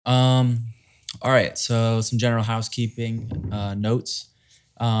All right, so some general housekeeping notes.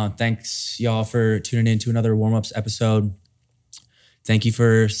 Thanks, y'all, for tuning in to another warm-ups episode. Thank you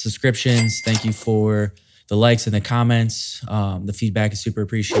for subscriptions. Thank you for the likes and the comments. The feedback is super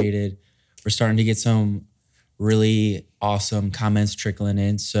appreciated. We're starting to get some really awesome comments trickling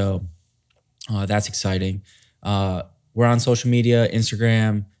in, so that's exciting. We're on social media,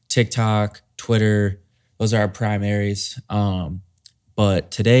 Instagram, TikTok, Twitter. Those are our primaries.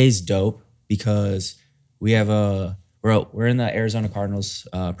 But today's dope because we have we're in the Arizona Cardinals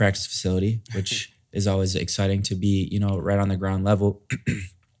practice facility, which is always exciting to be, right on the ground level.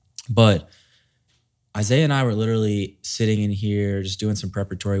 But Isaiah and I were literally sitting in here just doing some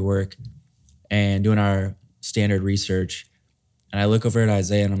preparatory work and doing our standard research. And I look over at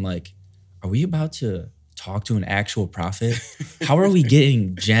Isaiah and I'm like, are we about to talk to an actual prophet? How are we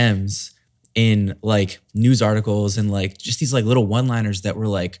getting gems in like news articles and like just these like little one-liners that were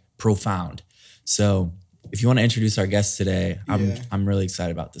like profound? So if you want to introduce our guest today, I'm really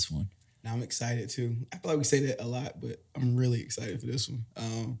excited about this one. Now I'm excited too. I feel like we say that a lot, but I'm really excited for this one.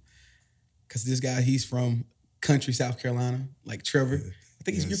 Because this guy, he's from country South Carolina, like Trevor. I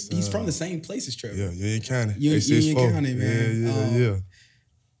think he's from the same place as Trevor. Yeah, Union County. Union County, man. Yeah.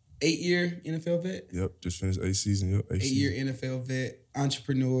 8-year NFL vet. Yep, just finished 8 season. Yep, 8-year NFL vet,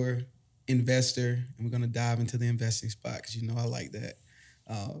 entrepreneur, investor, and we're gonna dive into the investing spot because I like that.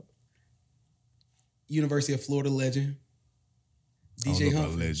 University of Florida legend. DJ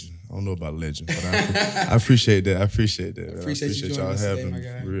Humphries. I don't know about legend, but I appreciate that. I appreciate that. I appreciate you joining us today, my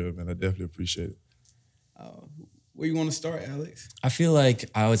guy. For real, man. I definitely appreciate it. Where you want to start, Alex? I feel like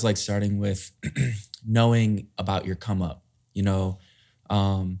I always like starting with knowing about your come up,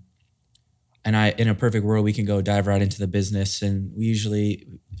 and in a perfect world, we can go dive right into the business, and we usually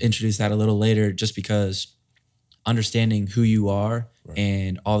introduce that a little later just because understanding who you are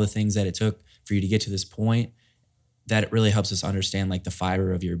and all the things that it took for you to get to this point, that it really helps us understand like the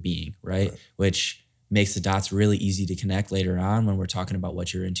fiber of your being, right? Which makes the dots really easy to connect later on when we're talking about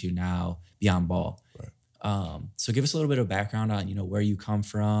what you're into now beyond ball. So give us a little bit of background on, where you come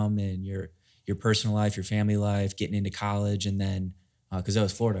from and your personal life, your family life, getting into college, and then, because that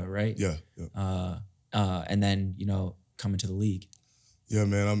was Florida, right? Yeah. And then, coming to the league. Yeah,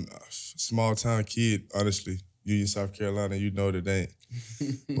 man, I'm a small town kid, honestly. Union, South Carolina, that ain't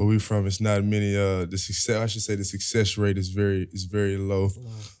where we from. It's not many, the success rate is very low.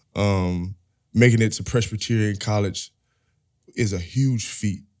 Making it to Presbyterian College is a huge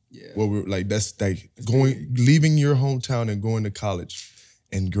feat. Yeah. That's leaving your hometown and going to college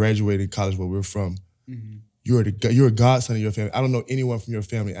and graduating college where we're from. Mm-hmm. You're a godson of your family. I don't know anyone from your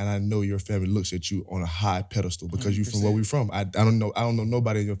family, and I know your family looks at you on a high pedestal because you're from where we're from. I don't know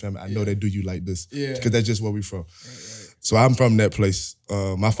nobody in your family. I know they do you like this because that's just where we're from. Right. So I'm from that place.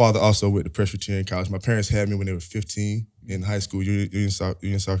 My father also went to Presbyterian College. My parents had me when they were 15 in high school, Union,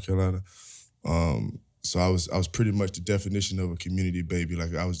 South Carolina. So I was pretty much the definition of a community baby. Like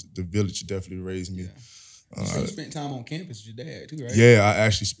the village definitely raised me. Yeah. You spent time on campus with your dad too, right? Yeah, I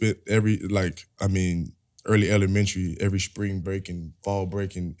actually spent early elementary, every spring break and fall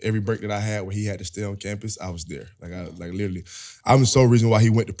break, and every break that I had where he had to stay on campus, I was there. Literally, I'm the sole reason why he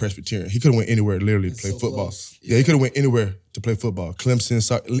went to Presbyterian. He could have went anywhere literally to play football. Yeah, he could have went anywhere to play football.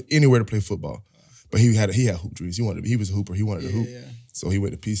 Clemson, anywhere to play football. But he had hoop dreams. He was a hooper. He wanted to hoop. Yeah. So he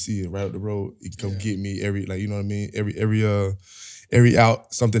went to PC and right up the road. He could come get me every every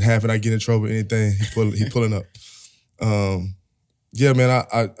out something happened. I get in trouble, anything he pulling up. Yeah, man.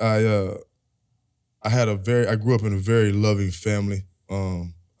 I grew up in a very loving family.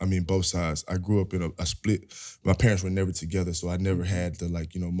 Both sides. I grew up in a split. My parents were never together, so I never had the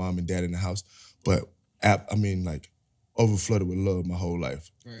mom and dad in the house. But overflooded with love my whole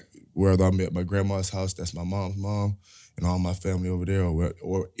life. Right. Whether I'm at my grandma's house, that's my mom's mom, and all my family over there,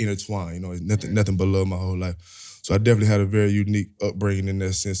 or intertwined. Nothing but love my whole life. So I definitely had a very unique upbringing in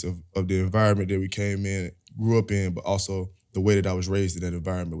that sense of the environment that we came in, grew up in, but also the way that I was raised in that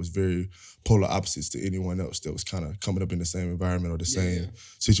environment was very polar opposites to anyone else that was kind of coming up in the same environment or the same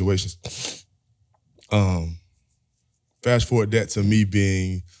situations. Fast forward that to me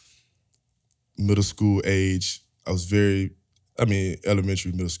being middle school age, I was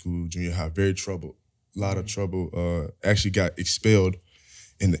elementary, middle school, junior high, very troubled. A lot of trouble. Actually got expelled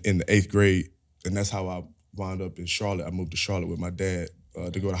in the 8th grade, and that's how I wound up in Charlotte. I moved to Charlotte with my dad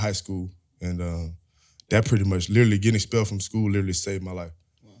to go to high school, and that pretty much literally getting expelled from school literally saved my life.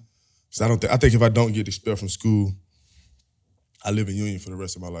 Wow. So I think if I don't get expelled from school, I live in Union for the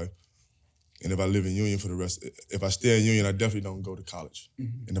rest of my life. And if I live in Union if I stay in Union, I definitely don't go to college.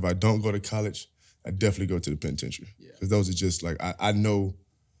 Mm-hmm. And if I don't go to college, I definitely go to the penitentiary. Because those are just I know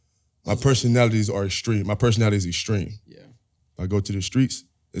My personalities are extreme. My personality is extreme. Yeah. If I go to the streets,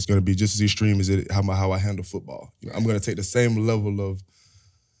 it's going to be just as extreme as how I handle football. You know, I'm going to take the same level of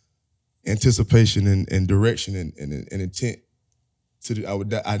anticipation and direction and intent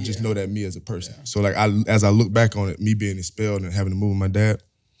I just know that me as a person. Yeah. So like as I look back on it, me being expelled and having to move with my dad,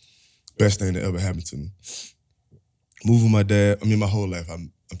 best thing that ever happened to me. Moving with my dad, I mean my whole life.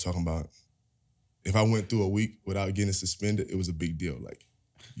 I'm talking about if I went through a week without getting suspended, it was a big deal. Like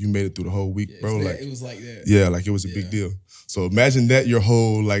you made it through the whole week, bro. Like it was like that. Yeah, like it was a big deal. So imagine that your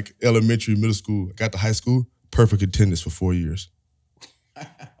whole like elementary, middle school, got to high school, perfect attendance for 4 years.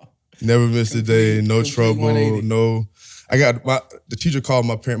 Never missed a day, no trouble, no. The teacher called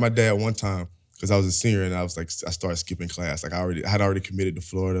my dad one time because I was a senior and I started skipping class. Like I had already committed to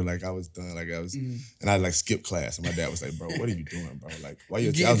Florida. Like I was done. Like I was, and I like skipped class. And my dad was like, "Bro, what are you doing, bro? Like why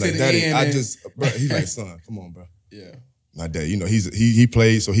you?" I was like, "Daddy, bro." He's like, "Son, come on, bro." Yeah. My dad, you know, he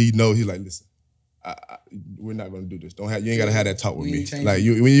played, so he knows. He's like, "Listen, we're not gonna do this. You ain't gotta have that talk with me. Like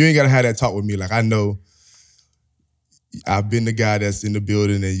you ain't gotta have that talk with me. Like I know." I've been the guy that's in the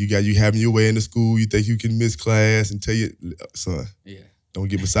building and you having your way into school. You think you can miss class and tell you, son, don't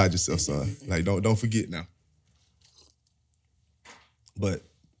get beside yourself, son. Like don't forget now. But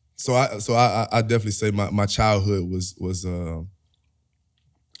so I definitely say my childhood was a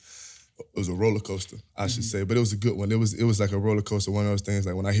roller coaster, I should say, but it was a good one. It was like a roller coaster. One of those things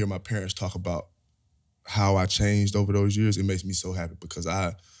like when I hear my parents talk about how I changed over those years, it makes me so happy because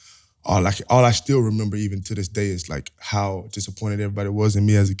all I still remember even to this day is like how disappointed everybody was in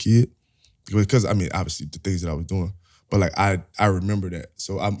me as a kid. Because I mean, obviously the things that I was doing. But like I remember that.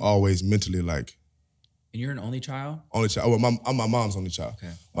 So I'm always mentally like. And you're an only child? Only child. Well, I'm my mom's only child.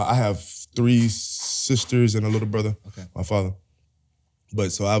 Okay. I have 3 sisters and a little brother. Okay. My father.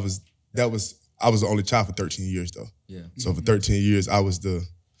 But so I was the only child for 13 years though. Yeah. So for 13 years I was the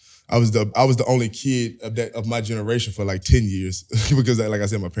only kid of my generation for like 10 years because like I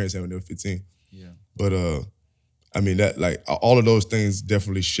said, my parents had when they were 15. Yeah. But I mean that like all of those things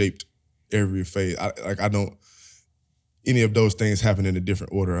definitely shaped every phase. Any of those things happen in a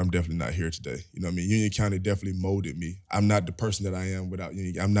different order, I'm definitely not here today. You know what I mean? Union County definitely molded me. I'm not the person that I am without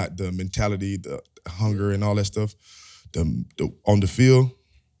Union. I'm not the mentality, the hunger and all that stuff. On the field,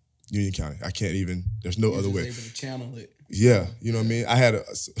 Union County. I can't even, there's no other way. Able to channel it. Yeah, you know what I mean?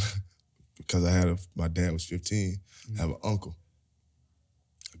 Because my dad was 15, I have an uncle.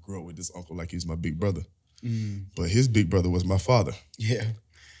 I grew up with this uncle like he was my big brother. But his big brother was my father. Yeah.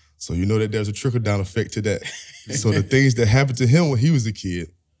 So you know that there's a trickle-down effect to that. So the things that happened to him when he was a kid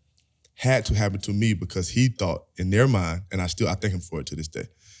had to happen to me because he thought in their mind, and I thank him for it to this day,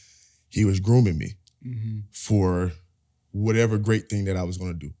 he was grooming me for whatever great thing that I was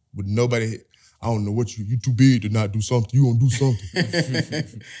gonna do. With nobody, I don't know what you too big to not do something. You gonna do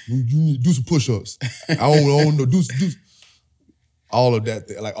something. You need to do some push-ups. I don't know, do all of that,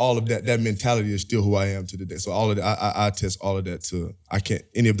 like all of that mentality is still who I am to the day. So all of that, I attest all of that to, I can't,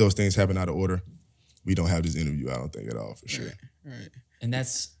 any of those things happen out of order. We don't have this interview, I don't think at all, for sure. Right. And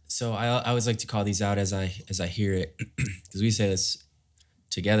that's, so I always like to call these out as I hear it, because we say this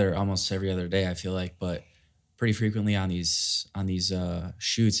together almost every other day, I feel like, but pretty frequently on these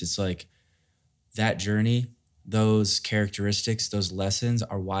shoots, it's like that journey, those characteristics, those lessons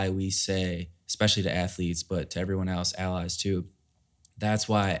are why we say, especially to athletes, but to everyone else, allies too, that's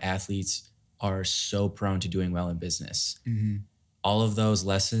why athletes are so prone to doing well in business. Mm-hmm. All of those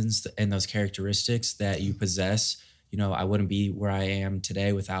lessons and those characteristics that you possess, you know, I wouldn't be where I am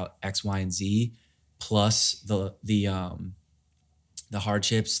today without X, Y, and Z, plus the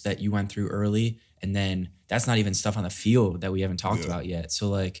hardships that you went through early. And then that's not even stuff on the field that we haven't talked about yet. So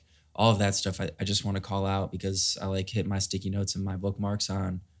like all of that stuff, I just want to call out because I like hit my sticky notes and my bookmarks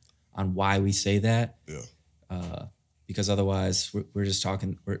on why we say that. Yeah. Because otherwise we're just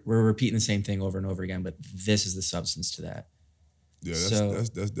talking, we're repeating the same thing over and over again, but this is the substance to that. Yeah, that's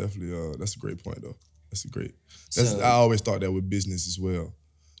definitely, that's a great point though. I always thought that with business as well.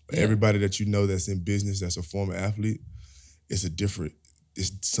 Everybody that you know that's in business, that's a former athlete, it's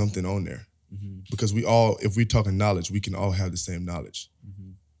something on there. Mm-hmm. Because if we're talking knowledge, we can all have the same knowledge.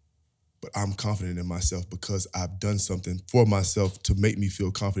 Mm-hmm. But I'm confident in myself because I've done something for myself to make me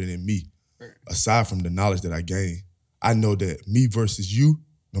feel confident in me. Right. Aside from the knowledge that I gain, I know that me versus you,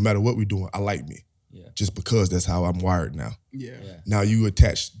 no matter what we're doing, I like me. Yeah. Just because that's how I'm wired now. Yeah. Now you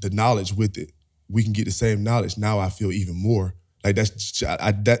attach the knowledge with it. We can get the same knowledge. Now I feel even more. Like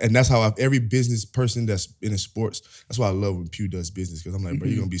and that's how every business person that's in sports, that's why I love when Pew does business because I'm like, bro,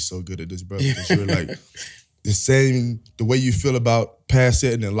 you're going to be so good at this, bro. Because you're like, the way you feel about pass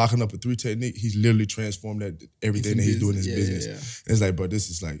setting and locking up a 3 technique, he's literally transformed everything that he's doing in his business. Yeah. And it's like, bro, this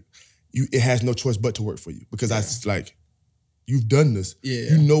is like, it has no choice but to work for you because you've done this.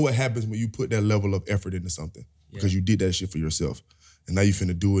 Yeah. You know what happens when you put that level of effort into something because you did that shit for yourself. And now you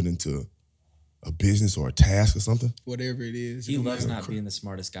finna do it into a business or a task or something. Whatever it is. He loves not being the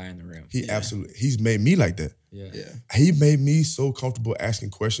smartest guy in the room. He's made me like that. Yeah. He made me so comfortable asking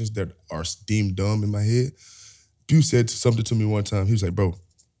questions that are deemed dumb in my head. Dude said something to me one time. He was like, bro,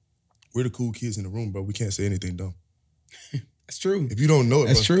 we're the cool kids in the room, bro. We can't say anything dumb. That's true. If you don't know it,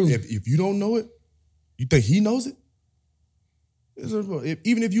 that's bro, true. If you don't know it, you think he knows it?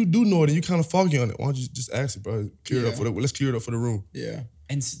 Even if you do know it and you kind of foggy on it, why don't you just ask it, bro? Let's clear it up for the room. Yeah.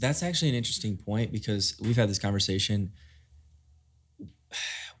 And that's actually an interesting point because we've had this conversation.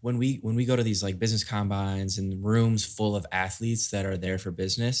 When we go to these like business combines and rooms full of athletes that are there for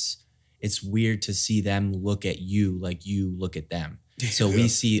business, it's weird to see them look at you like you look at them. So we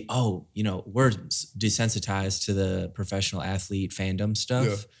see, we're desensitized to the professional athlete fandom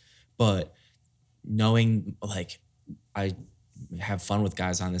stuff, but knowing like I have fun with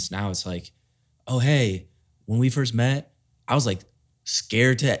guys on this now, it's like, oh, hey, when we first met, I was like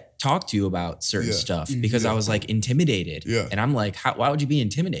scared to talk to you about certain stuff because I was like intimidated. Yeah. And I'm like, why would you be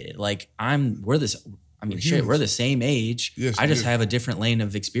intimidated? Like we're the same age. Yes, I just have a different lane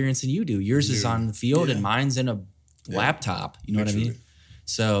of experience than you do. Yours is on the field and mine's in a laptop. You know what I mean?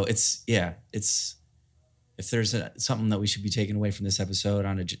 So it's if there's something that we should be taking away from this episode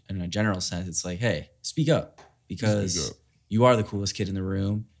in a general sense, it's like, hey, speak up because you are the coolest kid in the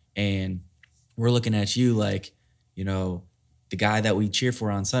room. And we're looking at you like, the guy that we cheer for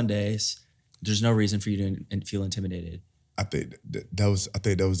on Sundays. There's no reason for you to feel intimidated. I think that was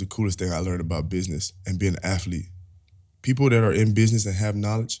the coolest thing I learned about business and being an athlete. People that are in business and have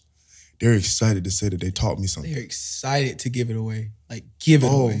knowledge, they're excited to say that they taught me something. They're excited to give it away. Like, give it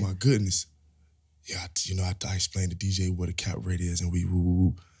away. Oh, my goodness. Yeah, I explained to DJ what a cap rate is and we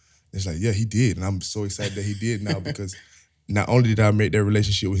woo. It's like, yeah, he did. And I'm so excited that he did now because not only did I make that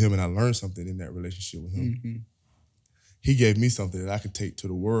relationship with him and I learned something in that relationship with him, he gave me something that I could take to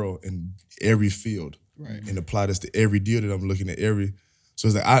the world in every field and apply this to every deal that I'm looking at. So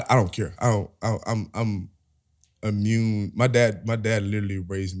it's like I don't care. I'm immune. My dad literally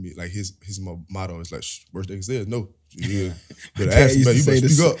raised me like his motto is like worst they can say is no. You better ask me, you better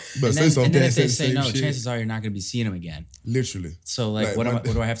speak up. You better say something. And then if they say no, chances are you're not going to be seeing him again. Literally. So like what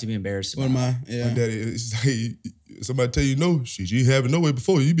do I have to be embarrassed about? My daddy is like, somebody tell you no, shit, you have it no way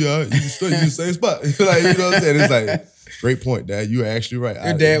before, you be all right, you straight, you in the same spot. Like, you know what I'm saying? It's like, great point, Dad. You're actually right.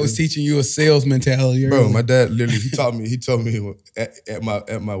 Your dad was teaching you a sales mentality. Bro, my dad literally, he told me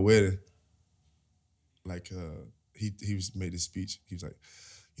at my wedding, like he was made this speech. He was like,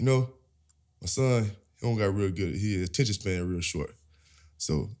 my son, he don't got real good. His attention span real short.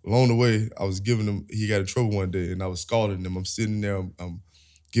 So along the way, I was giving him, he got in trouble one day and I was scalding him. I'm sitting there, I'm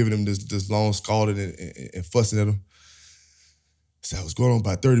giving him this long scalding and fussing at him. So I was going on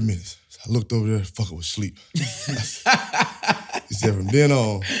about 30 minutes. So I looked over there, fucker was asleep. He said, from then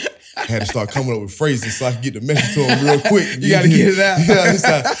on, I had to start coming up with phrases so I could get the message to him real quick. You got to get it out. Yeah, it's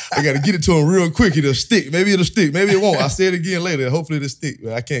like, I got to get it to him real quick. It'll stick. Maybe it'll stick. Maybe it won't. I'll say it again later. Hopefully it'll stick.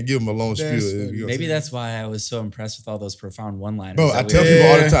 But I can't give him a long spiel. Maybe that's why I was so impressed with all those profound one-liners. Bro, I tell people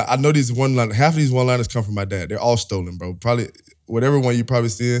all the time, I know these one-liners, half of these one-liners come from my dad. They're all stolen, bro. Probably, whatever one you probably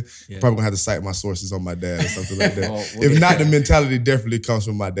seeing, probably going to have to cite my sources on my dad or something like that. If not, the mentality definitely comes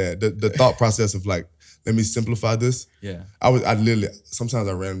from my dad. The thought process of like, let me simplify this. Yeah. I literally, sometimes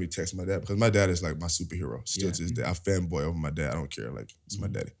I randomly text my dad because my dad is like my superhero. Still to this day. I fanboy over my dad. I don't care. Like, it's my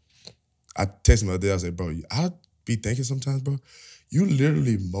daddy. I texted him the other day. I was like, bro, I be thinking sometimes, bro, you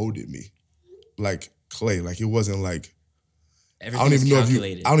literally molded me like clay. Like, it wasn't like, I don't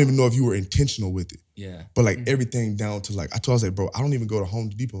even know if you were intentional with it. Yeah. But like everything down to like, I was like, bro, I don't even go to Home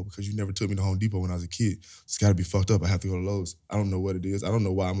Depot because you never took me to Home Depot when I was a kid. It's got to be fucked up. I have to go to Lowe's. I don't know what it is. I don't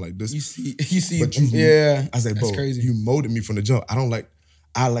know why I'm like this. You see. But I was like, bro, crazy. You molded me from the jump.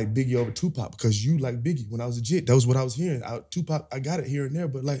 I like Biggie over Tupac because you like Biggie. When I was a kid, that was what I was hearing. Tupac, I got it here and there,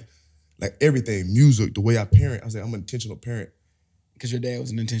 but like everything, music, the way I parent, I was like, I'm an intentional parent. Because your dad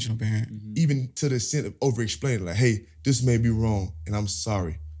was an intentional parent. Even to the extent of over-explaining, like, hey, this may be wrong, and I'm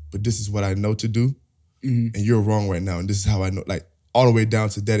sorry, but this is what I know to do, and you're wrong right now, and this is how I know, like, all the way down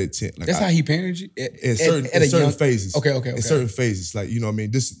to that intent. Like, that's how he parented you? In certain phases. Okay. In certain phases. Like, you know what I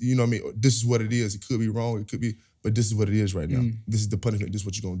mean? This is what it is. It could be wrong, it could be, but this is what it is right now. This is the punishment, this is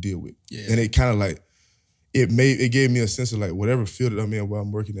what you're going to deal with. Yeah. And it kind of like, it gave me a sense of like, whatever field that I'm in, where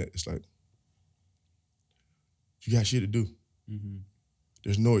I'm working at, it's like, you got shit to do.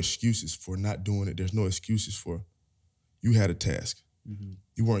 There's no excuses for not doing it. There's no excuses for you had a task. Mm-hmm.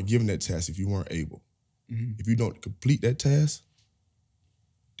 You weren't given that task if you weren't able. Mm-hmm. If you don't complete that task,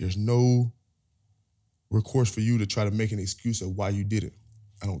 there's no recourse for you to try to make an excuse of why you did it.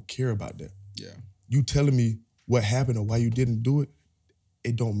 I don't care about that. Yeah. You telling me what happened or why you didn't do it,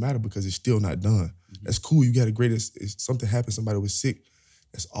 it don't matter because it's still not done. Mm-hmm. That's cool. You got a great, if something happened, somebody was sick,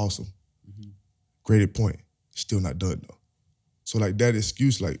 that's awesome. Mm-hmm. Graded point, still not done though. So like that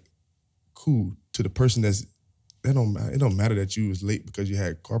excuse, like, cool, to the person it don't matter that you was late because you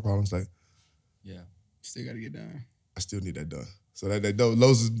had car problems, like, yeah. Still got to get done. I still need that done. So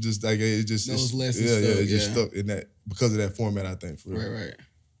those are just like, it just, Those lessons it just stuck in that, because of that format, I think. For real.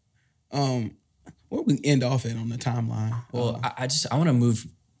 Right. Where we end off at on the timeline? Well, I want to move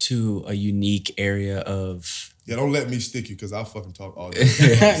to a unique area of. Yeah, don't let me stick you because I'll fucking talk all day.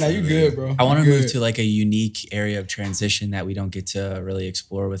 Now you good, bro. I want to move to like a unique area of transition that we don't get to really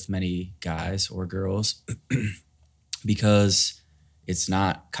explore with many guys or girls because it's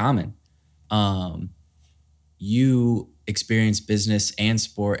not common. You experience business and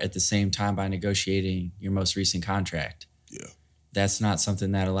sport at the same time by negotiating your most recent contract. Yeah. That's not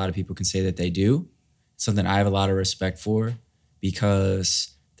something that a lot of people can say that they do. It's something I have a lot of respect for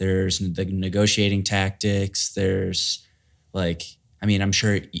because there's the negotiating tactics. There's like, I mean, I'm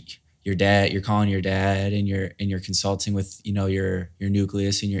sure you're calling your dad and you're consulting with, your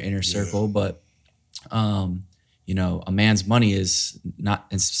nucleus and your inner circle, but a man's money is not,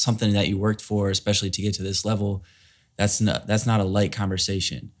 it's something that you worked for, especially to get to this level. That's not a light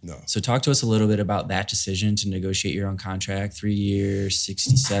conversation. No. So talk to us a little bit about that decision to negotiate your own contract, 3 years,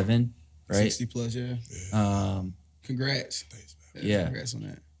 67, right? 60 plus, yeah. Congrats. Thanks, man. Yeah. Congrats on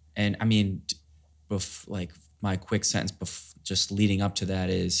that. And I mean, like my quick sentence just leading up to that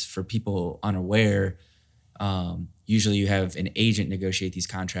is for people unaware, usually you have an agent negotiate these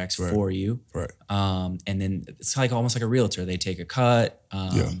contracts for you. Right. And then it's like almost like a realtor. They take a cut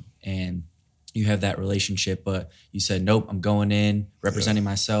and you have that relationship, but you said, nope, I'm going in representing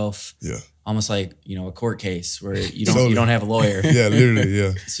myself. Yeah. Almost like, a court case where you don't have a lawyer. Yeah, literally,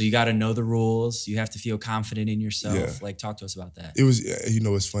 yeah. So you got to know the rules. You have to feel confident in yourself. Yeah. Like, talk to us about that. It was,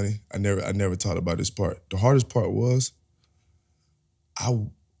 it's funny. I never thought about this part. The hardest part was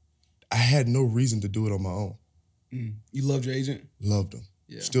I had no reason to do it on my own. You loved your agent? Loved him.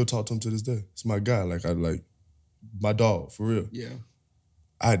 Yeah. Still talk to him to this day. It's my guy. Like, I like my dog, for real. Yeah.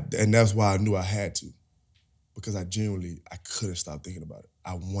 And that's why I knew I had to, because I couldn't stop thinking about it.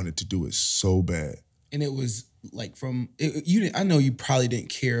 I wanted to do it so bad. And it was like I know you probably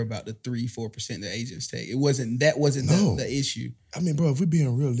didn't care about the 3-4% that agents take. It wasn't the issue. I mean, bro, if we're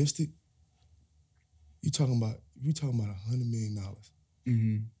being realistic, you talking about $100 million.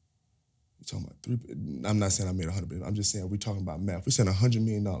 Mm-hmm. You're talking about I'm not saying I made $100 million. I'm just saying we're talking about math. We're saying $100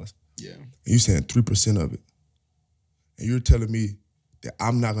 million. Yeah. And you're saying 3% of it. And you're telling me that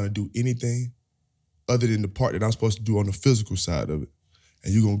I'm not going to do anything other than the part that I'm supposed to do on the physical side of it.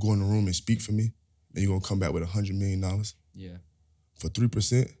 And you're going to go in the room and speak for me, and you're going to come back with $100 million Yeah. for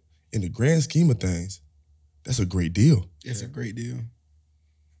 3%. In the grand scheme of things, that's a great deal. It's a great deal.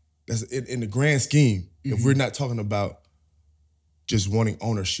 That's in the grand scheme. Mm-hmm. If we're not talking about just wanting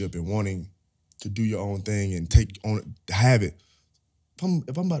ownership and wanting to do your own thing and have it.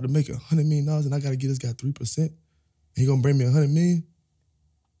 If I'm about to make $100 million and I got to get this guy 3%, and he going to bring me $100 million,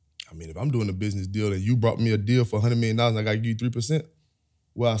 I mean, if I'm doing a business deal and you brought me a deal for $100 million and I got to give you 3%,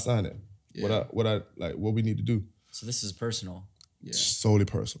 well, I sign it. Yeah. What we need to do. So this is personal. Yeah. Solely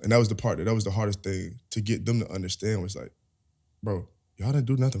personal. And that was the hardest thing to get them to understand was like, bro, y'all didn't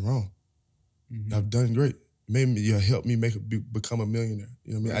do nothing wrong. Mm-hmm. I've done great. Maybe you helped me become a millionaire.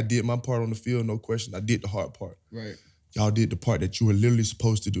 You know what I mean? Right. I did my part on the field, no question. I did the hard part. Right. Y'all did the part that you were literally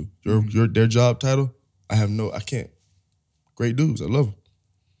supposed to do. Their job title, I can't. Great dudes, I love them.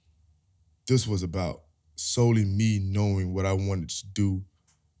 This was about solely me knowing what I wanted to do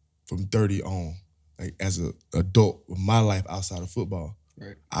from 30 on, like as an adult with my life outside of football.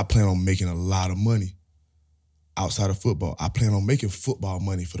 Right. I plan on making a lot of money outside of football. I plan on making football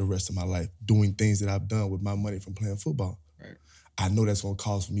money for the rest of my life, doing things that I've done with my money from playing football. Right. I know that's going to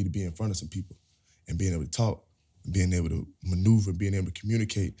cause for me to be in front of some people and being able to talk, being able to maneuver, being able to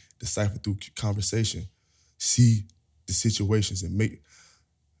communicate, decipher through conversation, see the situations and make...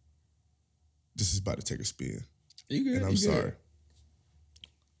 This is about to take a spin. You good? And I'm sorry.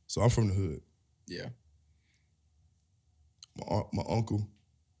 So I'm from the hood. Yeah. My uncle,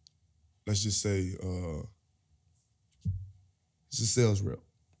 let's just say, he's a sales rep.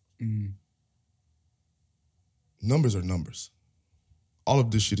 Mm-hmm. Numbers are numbers. All of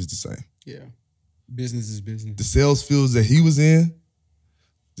this shit is the same. Yeah. Business is business. The sales fields that he was in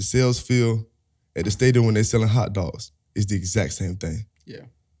the sales field at the stadium when they're selling hot dogs is the exact same thing. Yeah.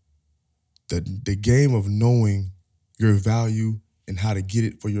 The game of knowing your value and how to get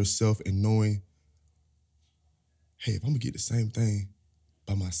it for yourself and knowing, hey, if I'm gonna get the same thing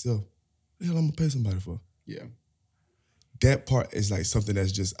by myself, what the hell I'm gonna pay somebody for? Yeah. That part is like something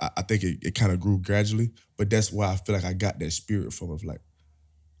that's just, I think it kind of grew gradually, but that's why I feel like I got that spirit from of like,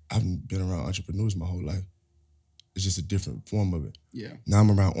 I've been around entrepreneurs my whole life. It's just a different form of it. Yeah. Now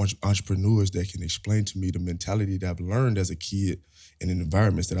I'm around entrepreneurs that can explain to me the mentality that I've learned as a kid and in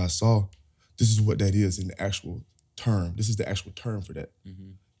environments that I saw. This is what that is in the actual term. This is the actual term for that.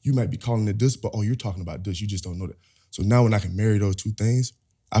 Mm-hmm. You might be calling it this, but you're talking about this. You just don't know that. So now when I can marry those two things,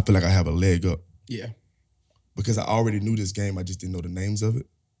 I feel like I have a leg up. Yeah. Because I already knew this game, I just didn't know the names of it.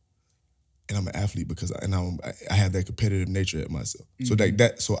 And I'm an athlete because I have that competitive nature at myself.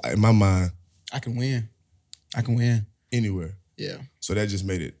 Mm-hmm. So in my mind, I can win anywhere. Yeah. So that just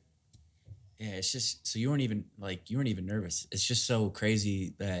made it. Yeah, it's just, so you weren't even nervous. It's just so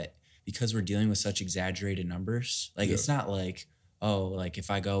crazy that because we're dealing with such exaggerated numbers, like it's not like, oh, like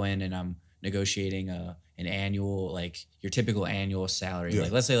if I go in and I'm negotiating an annual, like your typical annual salary,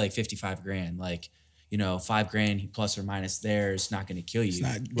 like let's say like 55 grand, like, you know, $5,000 plus or minus there is not going to kill you. It's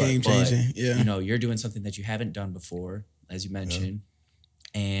not game changing. Yeah. You know, you're doing something that you haven't done before, as you mentioned.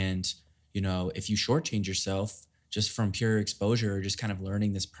 Yeah. And, you know, if you shortchange yourself just from pure exposure or just kind of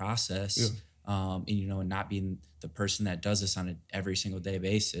learning this process, and, you know, and not being the person that does this on an every single day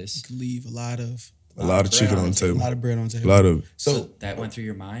basis, you could leave a lot of chicken on the table. A lot of bread on the table. A lot of. So that went through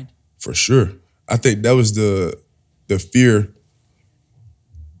your mind? For sure. I think that was the fear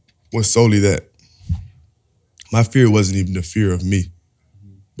was solely that. My fear wasn't even the fear of me,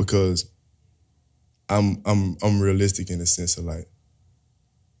 because I'm realistic in the sense of like,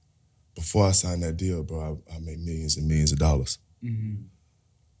 before I signed that deal, bro, I made millions and millions of dollars. Mm-hmm.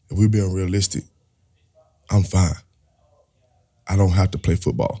 If we're being realistic, I'm fine. I don't have to play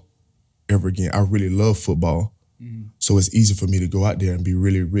football ever again. I really love football, so it's easy for me to go out there and be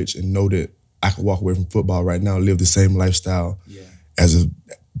really rich and know that I can walk away from football right now, live the same lifestyle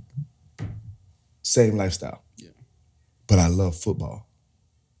same lifestyle. But I love football.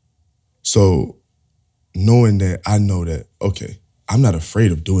 So knowing that, I know that, okay, I'm not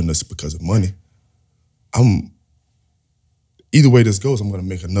afraid of doing this because of money. Either way this goes, I'm going to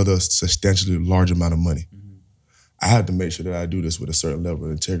make another substantially large amount of money. Mm-hmm. I have to make sure that I do this with a certain level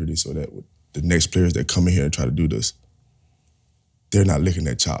of integrity so that with the next players that come in here and try to do this, they're not licking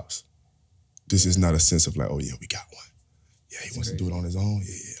their chops. This is not a sense of like, oh yeah, we got one. Yeah, he wants to do it on his own.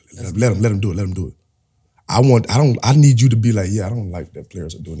 Yeah. Let him do it. I need you to be like, yeah, I don't like that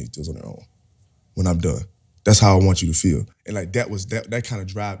players are doing these deals on their own when I'm done. That's how I want you to feel. And like that kind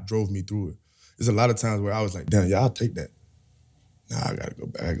of drove me through it. There's a lot of times where I was like, damn, yeah, I'll take that. Nah, I gotta go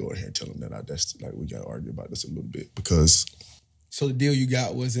back. I go in here and tell them that that's like we gotta argue about this a little bit because. So the deal you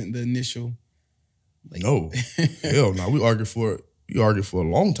got wasn't the initial. Like, no, hell no. We argued for a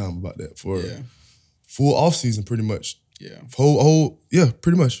long time about that for full off season, pretty much. Yeah.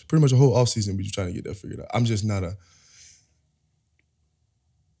 Pretty much a whole off season. We just trying to get that figured out. I'm just not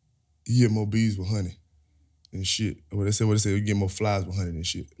you get more bees with honey and shit. What they say, you get more flies with honey and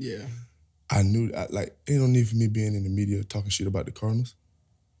shit. Yeah. I knew, ain't no need for me being in the media talking shit about the Cardinals.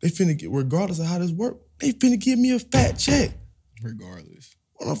 They finna get, regardless of how this work, they finna give me a fat check. Regardless.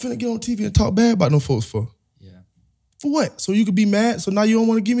 What I'm finna get on TV and talk bad about no folks for? Yeah. For what? So you could be mad? So now you don't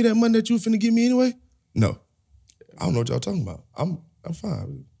want to give me that money that you finna give me anyway? No. I don't know what y'all talking about. I'm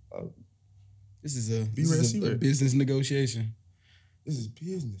fine. This is a business negotiation. This is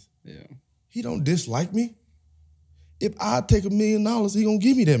business. Yeah. He don't dislike me. If I take $1 million, he gonna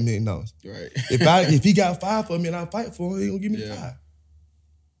give me that $1 million. Right. If he got 5 for me and I fight for him, he gonna give me 5.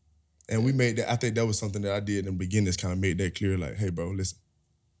 And we made that. I think that was something that I did in the beginning. That's kind of made that clear. Like, hey, bro, listen.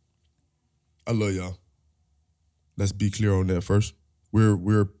 I love y'all. Let's be clear on that first.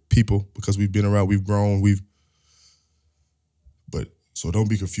 We're people because we've been around, we've grown, But so don't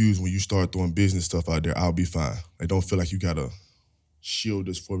be confused when you start throwing business stuff out there. I'll be fine. Like, don't feel like you gotta shield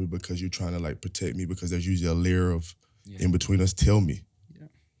this for me because you're trying to like protect me because there's usually a layer of in between us. Tell me. Yeah.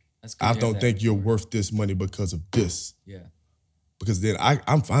 That's good. I don't think you're worth this money because of this. Yeah. Because then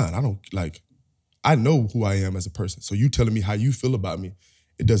I'm fine. I know who I am as a person. So you telling me how you feel about me,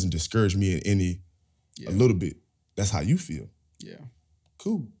 it doesn't discourage me in a little bit. That's how you feel. Yeah.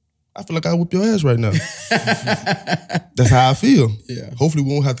 Cool. I feel like I whip your ass right now. That's how I feel. Yeah. Hopefully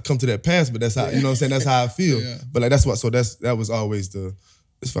we won't have to come to that pass, but that's how, you know what I'm saying? That's how I feel. Yeah. But like that was always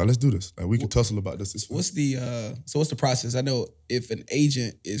it's fine, let's do this. Like we can tussle about this. It's fine. What's the process? I know if an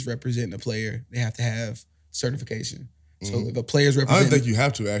agent is representing a player, they have to have certification. So if a player's I don't representing, think you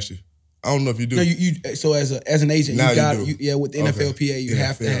have to actually. I don't know if you do. no, you so as an agent, Now you got you do. with the NFLPA, you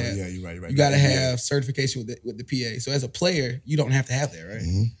have to have. Yeah, you're right. You got to have certification with the PA. So as a player, you don't have to have that, right?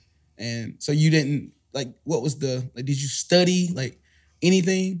 Mm-hmm. And so you didn't what was did you study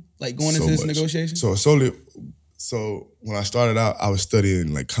anything going into this negotiation? So when I started out, I was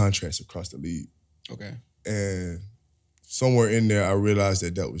studying contracts across the league. Okay. And somewhere in there, I realized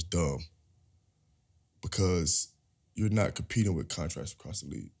that was dumb because you're not competing with contracts across the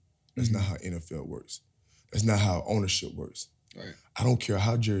league. That's not how NFL works. That's not how ownership works. Right. I don't care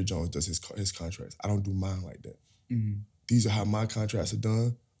how Jerry Jones does his contracts. I don't do mine like that. Mm-hmm. These are how my contracts are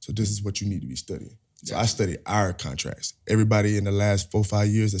done. So this is what you need to be studying. So I study our contracts. Everybody in the last 4 or 5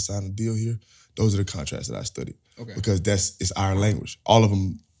 years that signed a deal here, those are the contracts that I studied. Okay. Because it's our language. All of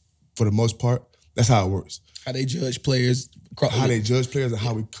them, for the most part, that's how it works. How they judge players. How they judge players and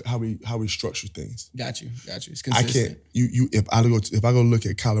how we structure things. Got you. It's consistent. If I go look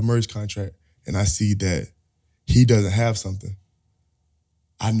at Kyler Murray's contract and I see that he doesn't have something,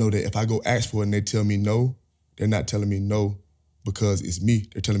 I know that if I go ask for it and they tell me no, they're not telling me no because it's me.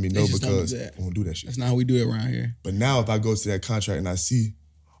 They're telling me no because I won't do that shit. That's not how we do it around here. But now if I go to that contract and I see,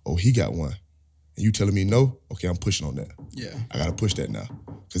 oh, he got one, and you telling me no, okay, I'm pushing on that. Yeah. I got to push that now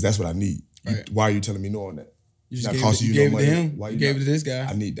because that's what I need. Right. Why are you telling me no on that? You just gave it to him. Why you gave it to this guy?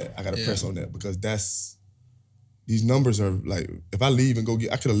 I need that. I got to press on that because these numbers are if I leave and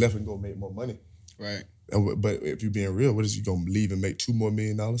I could have left and go make more money. Right. But if you're being real, what is you going to leave and make $2 more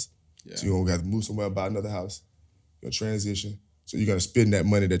million? Yeah. So you're going to have to move somewhere, buy another house. You're going to transition. So you're going to spend that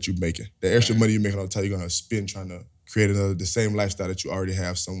money that you're making. The extra money you're making on the top, you're going to spend trying to create the same lifestyle that you already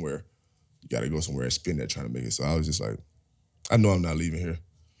have somewhere. You got to go somewhere and spend that trying to make it. So I was just like, I know I'm not leaving here.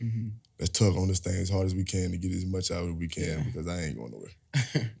 Mm-hmm. Let's tug on this thing as hard as we can to get as much out as we can because I ain't going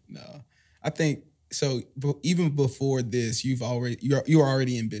nowhere. No. I think, so even before this, you're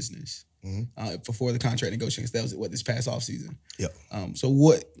already in business. Mm-hmm. Before the contract negotiations. That was this past offseason. Yep.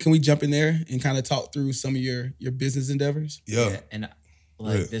 So can we jump in there and kind of talk through some of your business endeavors? Yeah. And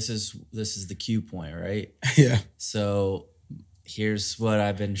this is the cue point, right? Yeah. So here's what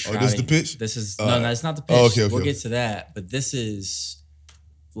I've been trying. Oh, this the pitch? This is no, that's not the pitch. Okay. We'll get to that. But this is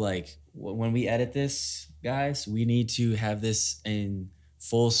when we edit this, guys, we need to have this in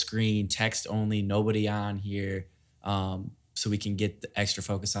full screen, text only, nobody on here. So we can get the extra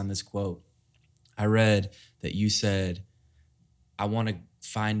focus on this quote. I read that you said, I want to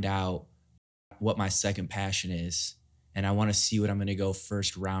find out what my second passion is, and I want to see what I'm going to go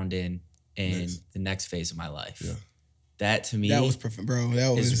first round in the next phase of my life. Yeah. That to me, that was perfect, bro.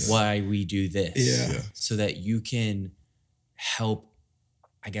 That is why we do this. Yeah. So that you can help,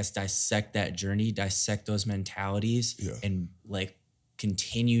 I guess, dissect that journey, dissect those mentalities, and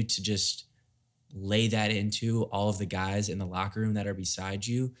continue to just lay that into all of the guys in the locker room that are beside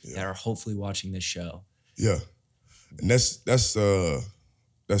you that are hopefully watching this show. Yeah. And that's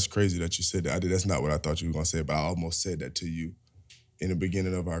crazy that you said that. That's not what I thought you were going to say, but I almost said that to you in the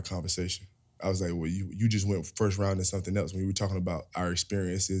beginning of our conversation. I was like, well, you just went first round in something else when we were talking about our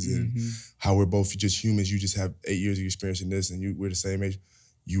experiences and how we're both just humans. You just have 8 years of experience in this and we're the same age.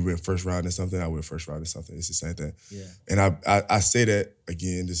 You went first round in something, I went first round in something. It's the same thing. Yeah. And I say that,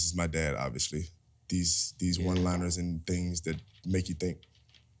 again, this is my dad, obviously. These one-liners and things that make you think.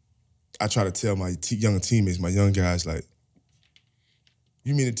 I try to tell my young teammates, my young guys,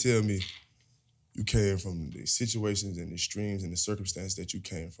 you mean to tell me you came from the situations and the extremes and the circumstances that you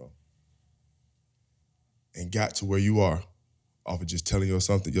came from and got to where you are off of just telling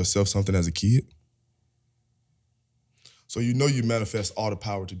yourself something as a kid? So you manifest all the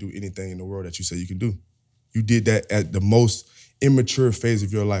power to do anything in the world that you say you can do. You did that at the most immature phase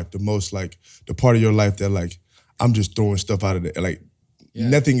of your life, the most the part of your life that I'm just throwing stuff out of there.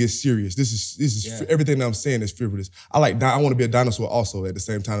 Nothing is serious. This is everything that I'm saying is frivolous. I want to be a dinosaur also at the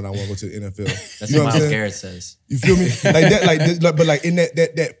same time that I want to go to the NFL. That's what Myles Garrett says. You feel me? But in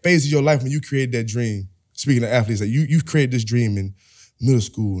that phase of your life when you created that dream, speaking of athletes, you created this dream in middle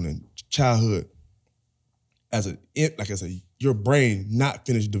school and childhood as your brain not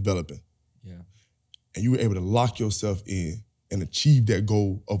finished developing. Yeah. And you were able to lock yourself in and achieve that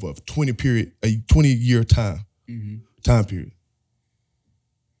goal of a 20-year time period.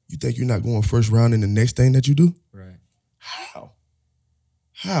 You think you're not going first round in the next thing that you do? Right.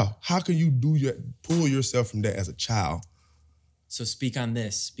 How can you pull yourself from that as a child? So speak on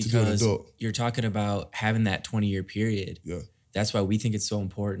this because you're talking about having that 20-year period. Yeah. That's why we think it's so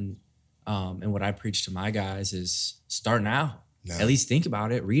important. And what I preach to my guys is start now. At least think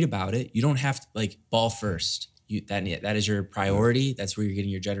about it, read about it. You don't have to ball first. That is your priority. Yeah. That's where you're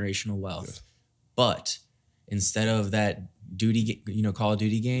getting your generational wealth. Yeah. But instead of that Call of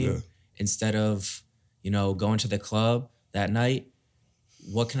Duty game, instead of, going to the club that night,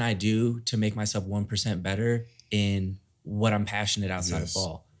 what can I do to make myself 1% better in what I'm passionate outside of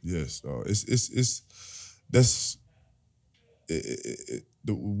ball? Yes, that's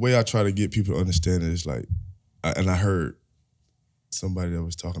the way I try to get people to understand it is like, and I heard somebody that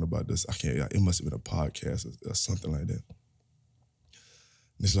was talking about this. It must have been a podcast or something like that.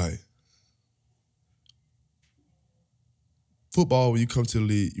 And it's like, football, when you come to the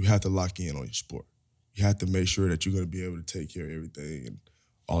league, you have to lock in on your sport. You have to make sure that you're going to be able to take care of everything and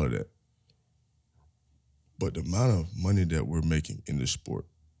all of that. But the amount of money that we're making in this sport,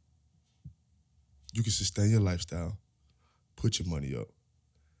 you can sustain your lifestyle, put your money up,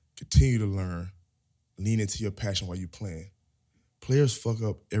 continue to learn, lean into your passion while you're playing. Players fuck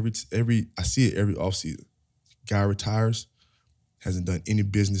up I see it every offseason. Guy retires, hasn't done any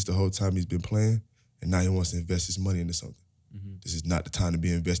business the whole time he's been playing, and now he wants to invest his money into something. Mm-hmm. This is not the time to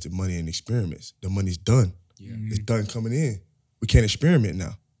be investing money in experiments. The money's done. Yeah. It's done coming in. We can't experiment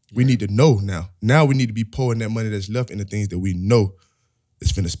now. Yeah. We need to know now. Now we need to be pouring that money that's left into things that we know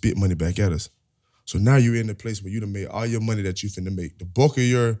is finna spit money back at us. So now you're in the place where you done made all your money that you finna make. The bulk of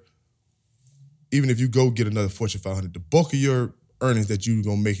even if you go get another Fortune 500, the bulk of your earnings that you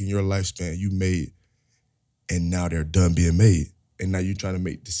gonna make in your lifespan, you made, and now they're done being made. And now you're trying to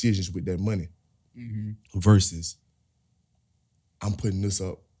make decisions with that money. Mm-hmm. Versus, I'm putting this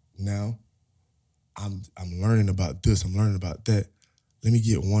up now. I'm learning about this. I'm learning about that. Let me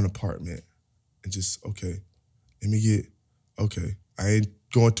get one apartment and just, I ain't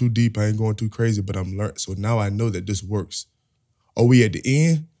going too deep. I ain't going too crazy, but I'm learning. So now I know that this works. Oh, we at the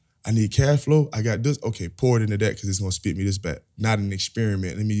end? I need cash flow. I got this. Okay, pour it into that because it's going to spit me this back. Not an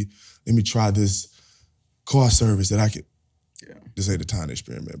experiment. Let me try this car service that I can. Yeah. This ain't the time to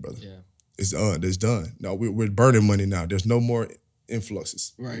experiment, brother. Yeah. It's done. No, we're burning money now. There's no more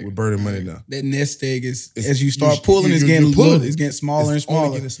influxes. Right. We're burning money now. That nest egg as you start pulling, it's getting smaller and smaller. It's only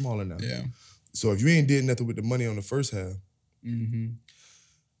getting smaller now. Yeah. So if you ain't did nothing with the money on the first half,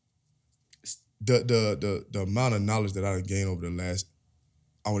 the amount of knowledge that I done gained over the last,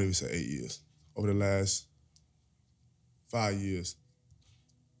 I won't even say 8 years, over the last 5 years,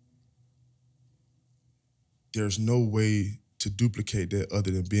 there's no way to duplicate that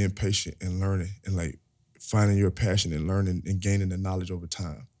other than being patient and learning and like finding your passion and learning and gaining the knowledge over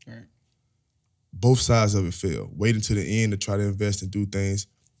time. Right. Both sides of it fail. Waiting to the end to try to invest and do things.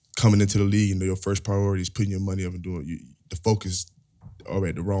 Coming into the league and your first priority is putting your money up and doing the focus are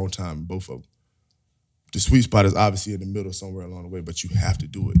at the wrong time, both of them. The sweet spot is obviously in the middle somewhere along the way, but you have to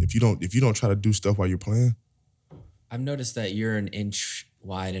do it. If you don't try to do stuff while you're playing. I've noticed that you're an inch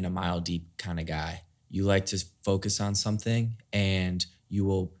wide and a mile deep kind of guy. You like to focus on something and you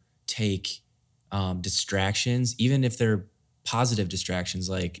will take distractions, even if they're positive distractions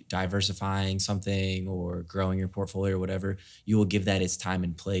like diversifying something or growing your portfolio or whatever, you will give that its time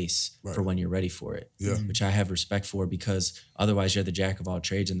and place for when you're ready for it. Yeah. Which I have respect for because otherwise you're the jack of all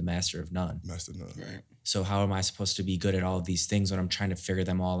trades and the master of none. Master of none. Right. So how am I supposed to be good at all of these things when I'm trying to figure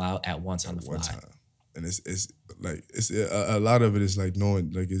them all out at once on the fly? And it's a lot of it is like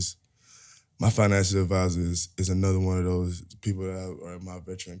knowing, like my financial advisor is another one of those people that are in my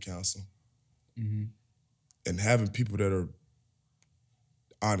veteran council. Mm-hmm. And having people that are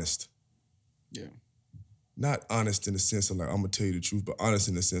honest. Yeah. Not honest in the sense of like, I'm going to tell you the truth, but honest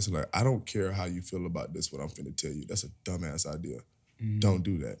in the sense of like, I don't care how you feel about this, what I'm finna tell you. That's a dumbass idea. Mm-hmm. Don't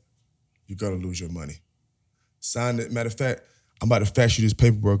do that. You're going to lose your money. Sign it. Matter of fact, I'm about to fax you this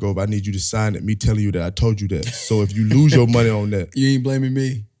paperwork over. I need you to sign it, me telling you that I told you that. So if you lose your money on that. You ain't blaming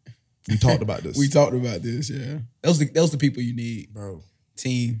me. We talked about this. We talked about this, yeah. Those the people you need. Bro.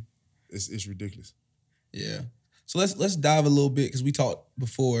 Team. It's ridiculous. Yeah. So let's dive a little bit because we talked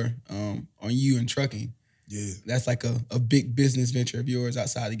before on you and trucking. Yeah. That's like a big business venture of yours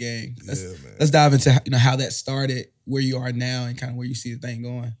outside the game. Let's dive into how that started, where you are now, and kind of where you see the thing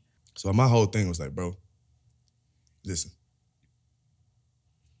going. So my whole thing was like, bro, listen,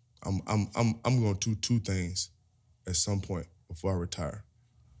 I'm gonna do two things at some point before I retire.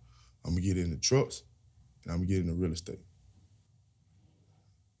 I'm gonna get into trucks and I'm gonna get into real estate.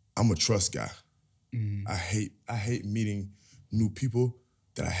 I'm a trust guy. Mm. I hate meeting new people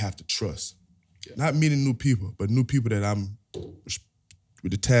that I have to trust. Yeah. Not meeting new people, but new people that I'm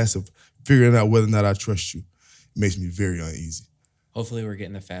with the task of figuring out whether or not I trust you. It makes me very uneasy. Hopefully we're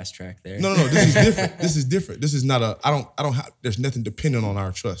getting the fast track there. No, this is different. This is different. This is not I don't have, there's nothing dependent on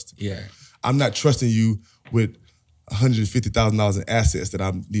our trust. Yeah. I'm not trusting you with $150,000 in assets that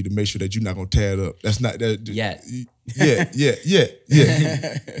I need to make sure that you're not going to tear it up. That's not that. Yet.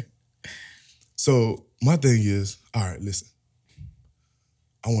 Yeah. So My thing is, all right, listen.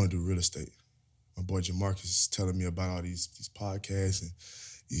 I want to do real estate. My boy Jamarcus is telling me about all these podcasts and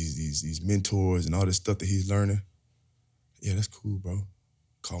these mentors and all this stuff that he's learning. Yeah, that's cool, bro.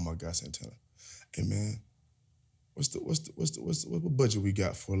 Call my guy Santana. Hey man, what budget we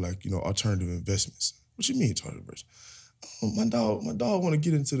got for like, alternative investments? What you mean alternative investments? My dog want to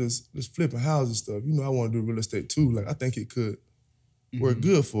get into this flipping houses stuff. I want to do real estate too. Like I think it could work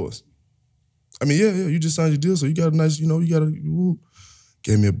good for us. I mean, yeah, you just signed your deal, so you got a nice,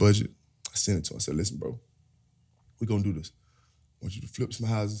 gave me a budget. I sent it to him. I said, listen, bro, we're gonna do this. I want you to flip some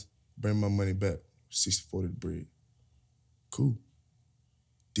houses, bring my money back, 60-40 the bread. Cool.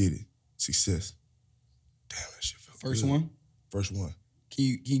 Did it. Success. Damn, that shit felt First good. one? First one.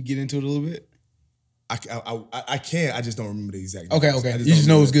 Can you get into it a little bit? I can. I just don't remember the exact. Okay. numbers. You just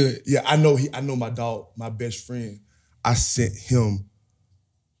know it's good. Yeah, I know my dog, my best friend. I sent him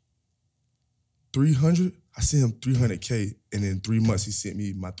 300. I sent him $300K, and in 3 months he sent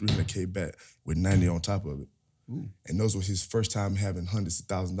me my $300K back with 90 on top of it. Ooh. And those was his first time having hundreds of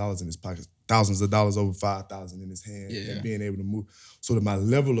 $1,000s in his pockets, thousands of dollars over 5,000 in his hand, and being able to move. So that my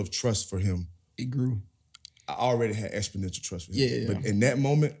level of trust for him, it grew. I already had exponential trust for him. Yeah. But in that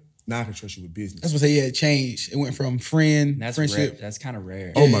moment, now I can trust you with business. That's what I say. Yeah, it changed. It went from friendship. Rare. That's kind of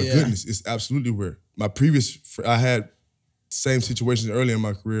rare. Oh my goodness, it's absolutely rare. My previous, I had same situations earlier in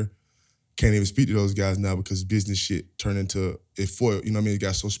my career. Can't even speak to those guys now because business shit turned into a foil. You know what I mean? It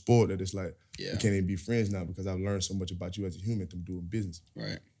got so spoiled that it's like, we can't even be friends now because I've learned so much about you as a human through doing business.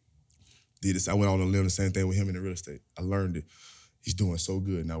 Right. Did this. I went on to learn the same thing with him in the real estate. I learned it. He's doing so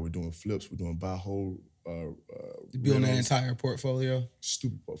good. Now we're doing flips. We're doing buy hold. Building that entire portfolio.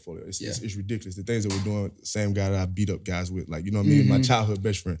 Stupid portfolio. It's ridiculous. The things that we're doing, the same guy that I beat up guys with. Like, you know what I mean? My childhood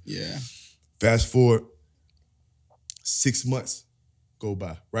best friend. Yeah. Fast forward 6 months go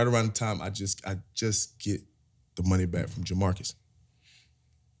by. Right around the time I just get the money back from Jamarcus.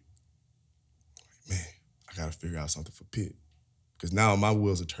 Man, I gotta figure out something for Pitt. Because now my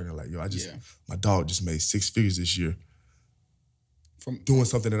wheels are turning like, my dog just made 6 figures this year from doing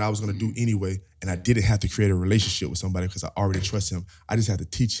something that I was gonna do anyway, and I didn't have to create a relationship with somebody because I already trust him. I just had to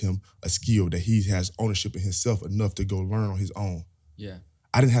teach him a skill that he has ownership in himself enough to go learn on his own. Yeah.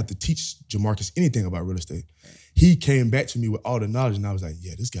 I didn't have to teach Jamarcus anything about real estate. Right. He came back to me with all the knowledge, and I was like,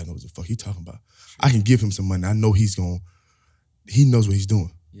 yeah, this guy knows what the fuck he talking about. I can give him some money. I know he knows what he's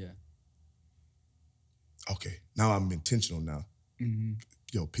doing. Yeah. Okay, now I'm intentional now. Mm-hmm.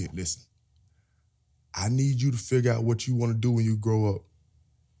 Yo, Pitt, listen. I need you to figure out what you want to do when you grow up,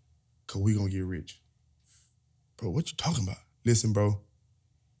 because we going to get rich. Bro, what you talking about? Listen, bro,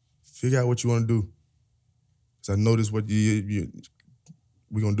 figure out what you want to do, because I know this what we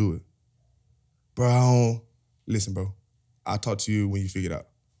going to do it. Bro, listen, bro, I'll talk to you when you figure it out.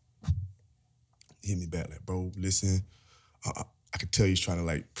 Hit me back like, bro, listen, I could tell he's trying to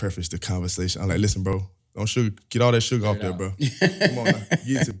like preface the conversation. I'm like, listen, bro, don't get all that sugar off there, bro. Come on now,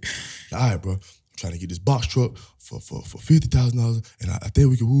 get it. All right, bro, I'm trying to get this box truck for $50,000, and I think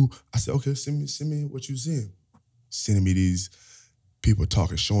we can woo. I said, okay, send me what you seeing. Sending me these people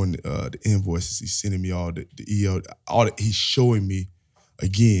talking, showing the invoices. He's sending me all the EL, he's showing me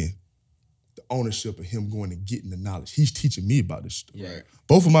again the ownership of him going and getting the knowledge. He's teaching me about this stuff. Right.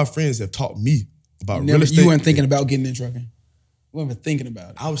 Both of my friends have taught me about real estate. You weren't thinking about getting in trucking. You weren't even thinking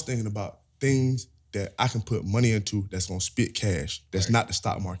about it. I was thinking about things that I can put money into that's gonna spit cash. That's not the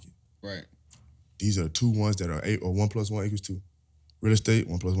stock market. Right. These are the 2 ones that are 8 or 1 + 1 = 2. Real estate,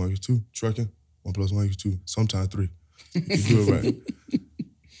 1 + 1 = 2. Trucking, 1 + 1 = 2. Sometimes 3. You can do it right.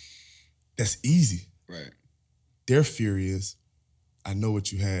 That's easy. Right. Their fear is, I know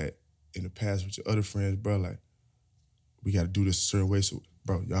what you had in the past with your other friends, bro. Like, we got to do this a certain way. So,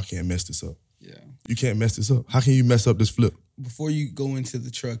 bro, y'all can't mess this up. Yeah. You can't mess this up. How can you mess up this flip? Before you go into the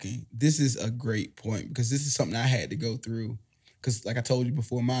trucking, this is a great point because this is something I had to go through. Because like I told you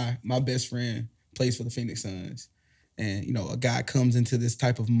before, my best friend plays for the Phoenix Suns. And, you know, a guy comes into this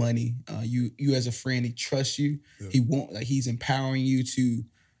type of money. You as a friend, he trusts you. Yeah. He's empowering you to, you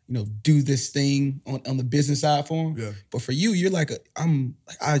know, do this thing on the business side for him. Yeah. But for you, you're like,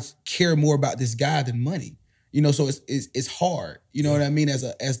 I care more about this guy than money. You know, so it's hard. You know what I mean? As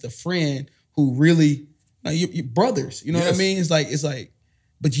the friend who really, like, you're brothers. You know what I mean? It's like,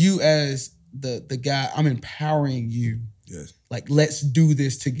 but you as the guy, I'm empowering you. Yes. Like, let's do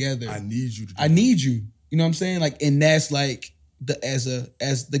this together. I need you. I need you. You know what I'm saying? Like, and that's like as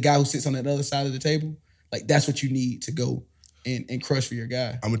the guy who sits on that other side of the table, like that's what you need to go and crush for your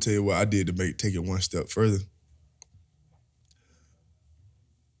guy. I'm gonna tell you what I did to take it one step further.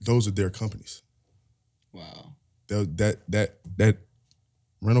 Those are their companies. Wow. That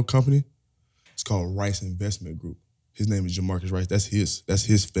rental company It's called Rice Investment Group. His name is Jamarcus Rice. That's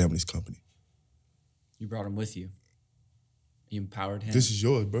his family's company. You brought him with you. You empowered him. This is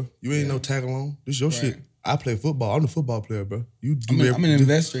yours, bro. You ain't no tag along. This is your shit. I play football. I'm the football player, bro. I'm an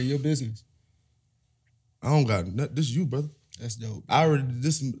investor in your business. I don't got nothing. This is you, brother. That's dope. I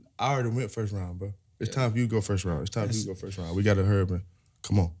already went first round, bro. It's time for you to go first round. We gotta hurry, man.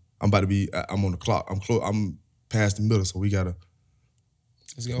 Come on. I'm on the clock. I'm close. I'm past the middle, so we gotta.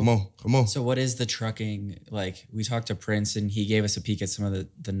 Let's go. Come on. So what is the trucking like? We talked to Prince and he gave us a peek at some of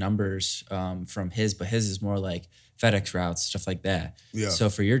the numbers from his, but his is more like FedEx routes, stuff like that. Yeah. So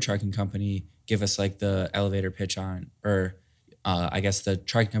for your trucking company, give us like the elevator pitch on, or I guess the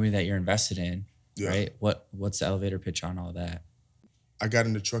trucking company that you're invested in, right? What's the elevator pitch on all that? I got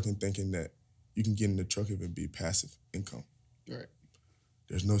into trucking thinking that you can get into trucking and be passive income. Right.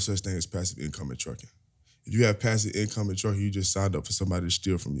 There's no such thing as passive income in trucking. If you have passive income in trucking, you just signed up for somebody to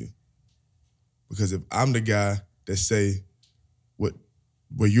steal from you. Because if I'm the guy that say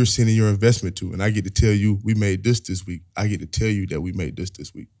where you're sending your investment to, and I get to tell you we made this week, I get to tell you that we made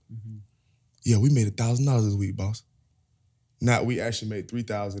this week. Mm-hmm. Yeah, we made $1,000 this week, boss. Now we actually made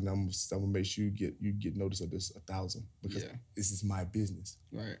 $3,000. I'm gonna make sure you get notice of this $1,000 because this is my business.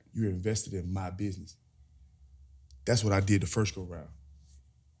 Right. You're invested in my business. That's what I did the first go round.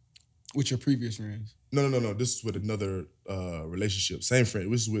 With your previous friends? No. This is with another relationship. Same friend.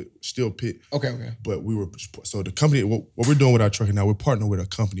 This is with Still Pitt. Okay. But so the company, what we're doing with our trucking now, we're partnering with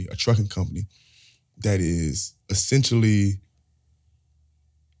a trucking company that is essentially,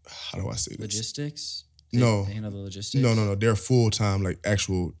 how do I say this? Logistics? No. They handle the logistics? No. They're full-time, like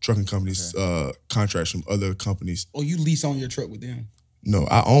actual trucking companies, contracts from other companies. Oh, you lease on your truck with them? No,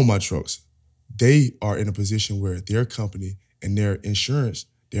 I own my trucks. They are in a position where their company and their insurance,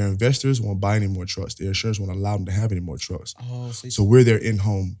 their investors won't buy any more trucks. Their insurance won't allow them to have any more trucks. Oh, so we're their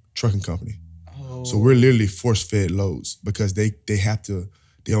in-home trucking company. Oh. So we're literally force-fed loads because they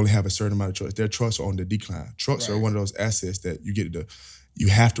only have a certain amount of trucks. Their trucks are on the decline. Trucks are one of those assets that you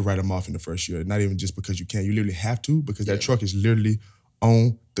have to write them off in the first year. Not even just because you can. You literally have to because that truck is literally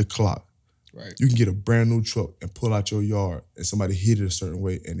on the clock. Right. You can get a brand new truck and pull out your yard and somebody hit it a certain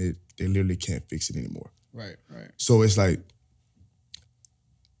way and they literally can't fix it anymore. Right. So it's like,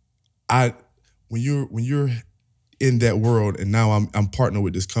 when you're in that world, and now I'm partnering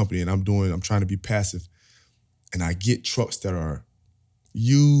with this company and I'm trying to be passive, and I get trucks that are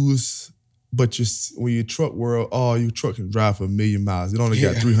used, but when your truck world, your truck can drive for 1 million miles. It only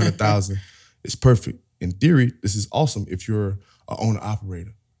got 300,000. It's perfect. In theory, this is awesome if you're an owner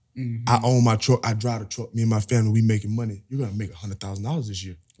operator. Mm-hmm. I own my truck. I drive the truck. Me and my family, we making money. You're gonna make $100,000 this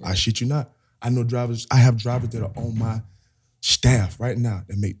year. Right. I shit you not. I know drivers. I have drivers that are on my staff right now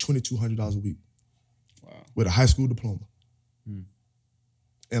that make $2,200 a week. Wow. With a high school diploma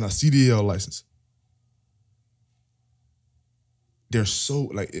and a CDL license. They're so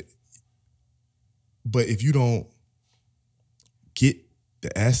like it. But if you don't get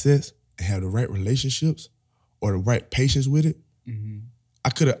the assets and have the right relationships or the right patience with it,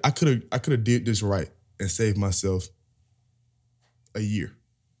 I could have did this right and saved myself a year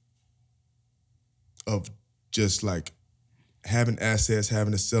of just like having assets,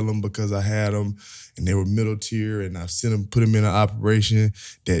 having to sell them because I had them and they were middle tier and I put them in an operation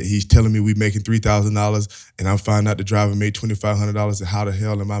that he's telling me we making $3,000 and I'm finding out the driver made $2,500 and how the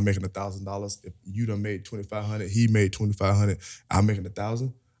hell am I making $1,000? If you done made $2,500, he made $2,500, I'm making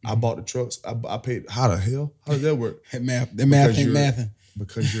 $1,000. I bought the trucks, I paid, how the hell? How does that work? That math ain't mathing.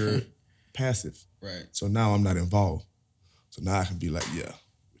 Because you're passive. Right. So now I'm not involved. So now I can be like, the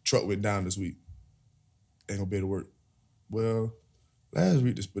truck went down this week. Ain't gonna be able to work. Well, last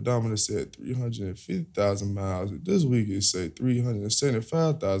week the speedometer said 350,000 miles. This week it said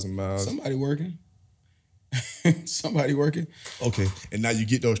 375,000 miles. Somebody working. Somebody working. Okay, and now you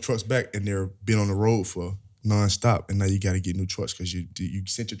get those trucks back and they're been on the road for nonstop, and now you got to get new trucks because you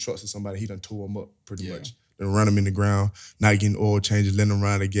sent your trucks to somebody, he done tore them up pretty much. Then run them in the ground, not getting oil changes, letting them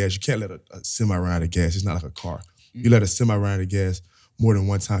run out of gas. You can't let a semi run out of gas. It's not like a car. You let a semi run out of gas more than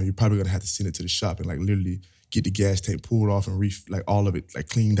one time, you're probably gonna have to send it to the shop and like literally get the gas tank pulled off and like all of it like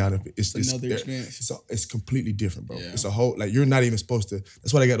cleaned out of it. It's another experience. It's completely different, bro. Yeah. It's a whole, like you're not even supposed to,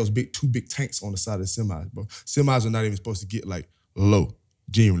 that's why they got those two big tanks on the side of the semis, bro. Semis are not even supposed to get like low,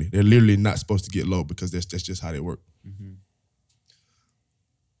 genuinely. They're literally not supposed to get low because that's just how they work. Mm-hmm.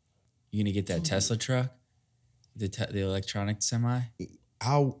 You gonna get that Tesla truck? The electronic semi?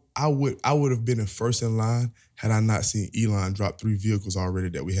 I would have been in first in line had I not seen Elon drop 3 vehicles already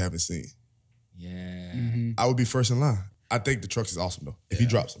that we haven't seen. Yeah. Mm-hmm. I would be first in line. I think the truck is awesome though. If he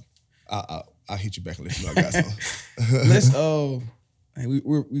drops them, I'll hit you back and let you know I got some. And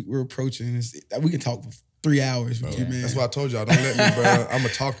we're approaching. We can talk for 3 hours with you, man. That's why I told y'all, don't let me, bro. I'm a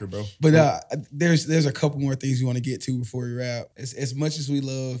talker, bro. But there's a couple more things we want to get to before we wrap. As much as we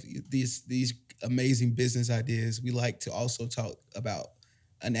love these amazing business ideas, we like to also talk about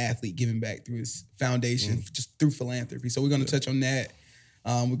an athlete giving back through his foundation, just through philanthropy. So we're going to touch on that.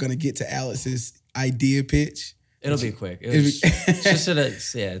 We're going to get to Alex's idea pitch. It'll be quick. It's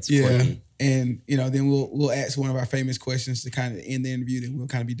quickie. And then we'll ask one of our famous questions to kind of end the interview. Then we'll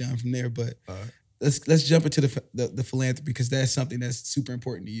kind of be done from there. But let's jump into the philanthropy, because that's something that's super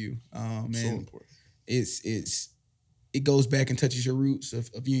important to you. And so important. It goes back and touches your roots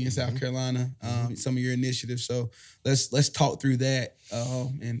of Union, South Carolina. Some of your initiatives. So let's talk through that.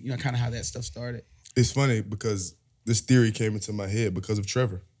 And kind of how that stuff started. It's funny because this theory came into my head because of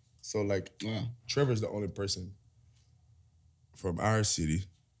Trevor. So Trevor's the only person from our city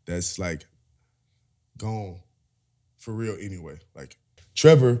that's like gone for real anyway. Like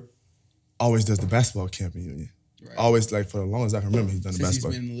Trevor always does the basketball camp in Union. Right. Always, like, for the longest I can remember, he's done the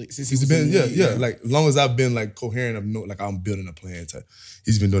basketball. Since he's been like, as long as I've been like coherent of like I'm building a plan type,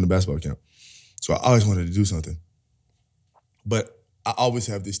 he's been doing the basketball camp. So I always wanted to do something. But I always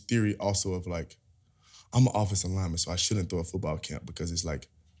have this theory also of like, I'm an offensive lineman, so I shouldn't throw a football camp because it's like,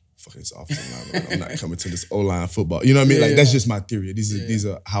 fuck, it's offensive lineman. Like, I'm not coming to this O-line football. You know what I mean? That's just my theory. These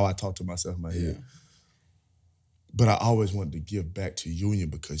are how I talk to myself in my head. Yeah. But I always wanted to give back to Union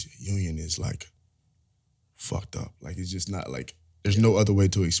because Union is like fucked up. Like, it's just not like, there's no other way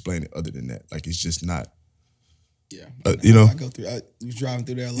to explain it other than that. Like, it's just not. Yeah. I was driving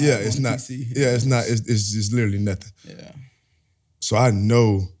through there a lot. Yeah, it's not. PC. Yeah, it's not. It's just literally nothing. Yeah. So I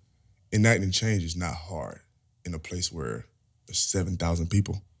know enacting change is not hard in a place where there's 7,000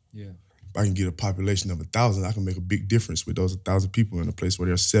 people. Yeah. If I can get a population of 1,000, I can make a big difference with those 1,000 people in a place where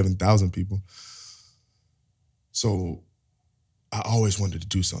there's 7,000 people. So I always wanted to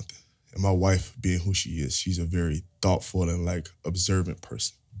do something. And my wife, being who she is, she's a very thoughtful and like observant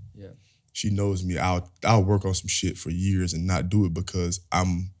person. Yeah. She knows me. I'll work on some shit for years and not do it because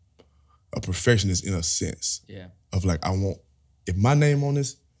I'm a perfectionist in a sense. Yeah. Of like, if my name on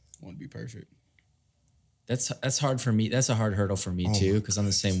this, I want to be perfect. That's hard for me. That's a hard hurdle for me too, because I'm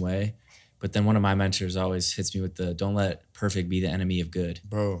the same way. But then one of my mentors always hits me with don't let perfect be the enemy of good.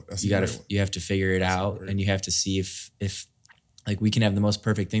 Bro, that's you have to figure it out, and you have to see if like we can have the most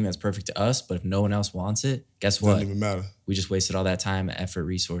perfect thing that's perfect to us, but if no one else wants it, guess what? Doesn't even matter. We just wasted all that time, effort,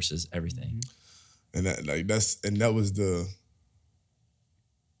 resources, everything. And that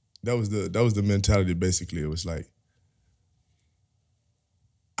was the mentality basically. It was like,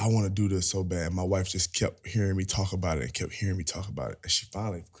 I want to do this so bad. My wife just kept hearing me talk about it and kept hearing me talk about it. And she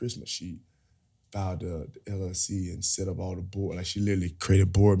finally, for Christmas, she filed the LLC and set up all the board. Like, she literally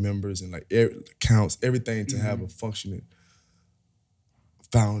created board members and like accounts, everything to have a functioning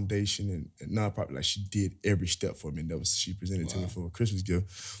foundation and nonprofit. Like, she did every step for me. And she presented to me for a Christmas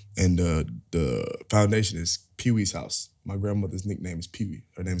gift. And the foundation is Pee Wee's house. My grandmother's nickname is Pee Wee.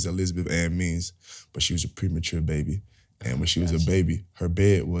 Her name is Elizabeth Ann Means, but she was a premature baby. And when she was a baby, her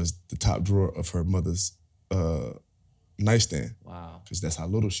bed was the top drawer of her mother's nightstand. Wow. Because that's how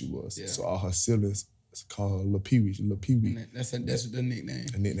little she was. Yeah. So all her siblings called her Lil Pee Wee. Lil Pee Wee. That's the nickname.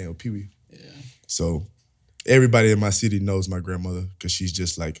 The nickname of Pee Wee. Yeah. So everybody in my city knows my grandmother because she's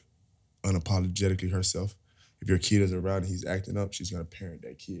just like unapologetically herself. If your kid is around and he's acting up, she's going to parent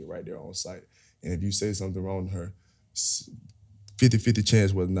that kid right there on site. And if you say something wrong to her, 50-50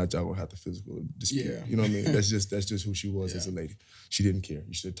 chance whether or not y'all gonna have to physical dispute. Yeah. You know what I mean? That's just who she was as a lady. She didn't care.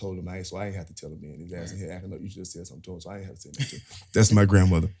 You should have told him. So I ain't have to tell him then. His ass in here acting up, you should have said something to him, so I ain't have to say nothing to him. That's my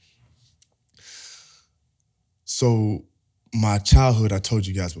grandmother. So my childhood, I told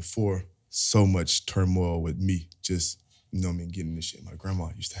you guys before, so much turmoil with me, just, you know what I mean, getting this shit. My grandma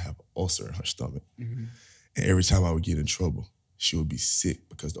used to have an ulcer in her stomach. Mm-hmm. And every time I would get in trouble, she would be sick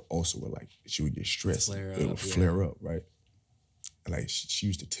because the ulcer would she would get stressed. It would flare up, right? And like, she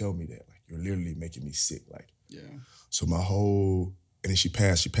used to tell me that, like, you're literally making me sick. Like, yeah. So and then she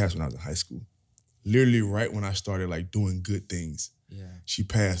passed when I was in high school. Literally right when I started like doing good things. Yeah. She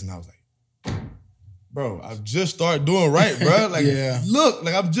passed and I was like, bro, I've just started doing right, bro. Like, look,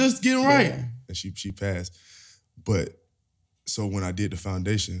 like I'm just getting right. Yeah. And she passed. But so when I did the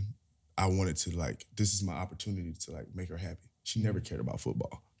foundation, I wanted to like, this is my opportunity to like make her happy. She never cared about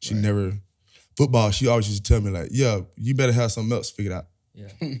football. Football, she always used to tell me like, yeah, you better have something else figured out. Yeah.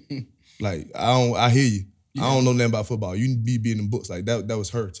 Like, I hear you. Yeah. I don't know nothing about football. You be in the books. Like, that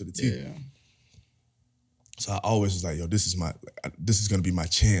was her to the T. Yeah. So I always was like, yo, this is gonna be my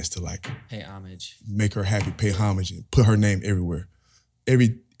chance to like pay homage. Make her happy, pay homage, and put her name everywhere.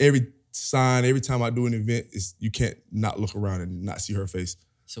 sign every time I do an event is you can't not look around and not see her face.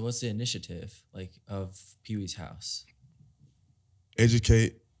 So what's the initiative like of Pee Wee's House?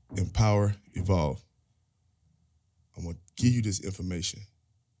 Educate, empower, evolve. I'm gonna give you this information,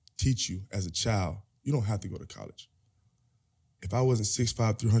 teach you as a child. You don't have to go to college. If I wasn't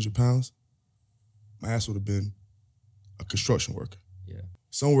 6'5", 300 pounds, my ass would have been a construction worker. Yeah.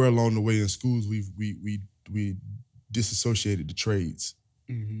 Somewhere along the way in schools, we disassociated the trades.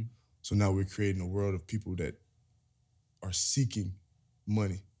 Mm-hmm. So now we're creating a world of people that are seeking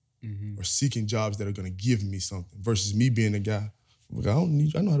money or seeking jobs that are going to give me something versus me being a guy. Like, I don't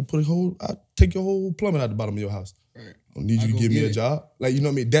need you. I know how to put I'll take your whole plumbing out the bottom of your house. Right. I don't need you to give me a job. Like, you know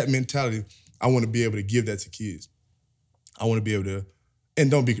what I mean? That mentality, I want to be able to give that to kids. I want to be able to, and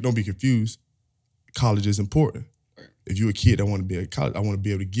don't be confused. College is important. Right. If you're a kid that want to be at college, I want to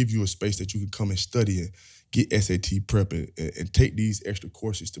be able to give you a space that you can come and study and get SAT prep and take these extra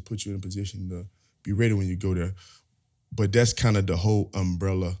courses to put you in a position to be ready when you go there. But that's kind of the whole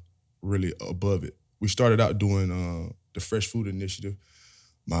umbrella really above it. We started out doing the Fresh Food Initiative.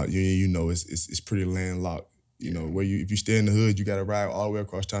 You know, it's pretty landlocked. You know, where if you stay in the hood, you got to ride all the way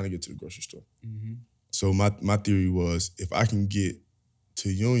across town to get to the grocery store. Mm-hmm. So my theory was, if I can get to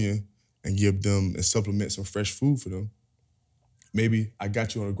Union and give them and supplement some fresh food for them, maybe I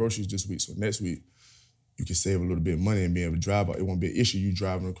got you on the groceries this week, so next week you can save a little bit of money and be able to drive out. It won't be an issue you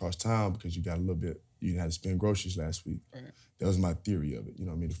driving across town because you got a little bit, you didn't have to spend groceries last week. Right. That was my theory of it, you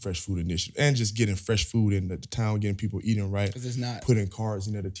know what I mean? The Fresh Food Initiative. And just getting fresh food in the town, getting people eating right. Because it's not. Putting cards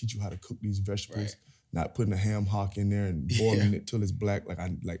in there to teach you how to cook these vegetables. Right. Not putting a ham hock in there and boiling it till it's black. There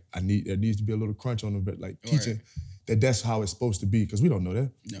needs to be a little crunch on the teaching that's how it's supposed to be, because we don't know that.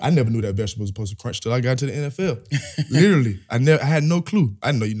 No. I never knew that vegetable was supposed to crunch till I got to the NFL. Literally. I had no clue.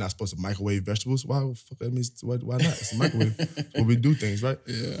 I know you're not supposed to microwave vegetables. Why the fuck that means? Why not? It's a microwave. It's where we do things, right?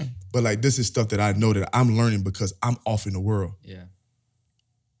 Yeah. But this is stuff that I know that I'm learning because I'm off in the world. Yeah.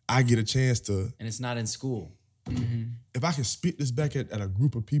 I get a chance to. And it's not in school. Mm-hmm. If I can spit this back at a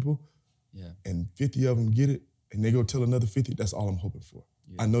group of people, and 50 of them get it, and they go tell another 50, that's all I'm hoping for.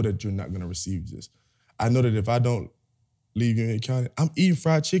 Yeah. I know that you're not going to receive this. I know that if I don't leave Union County, I'm eating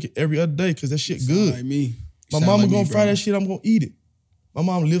fried chicken every other day because that shit good. Like me. My mama gonna fry that shit, I'm gonna eat it. My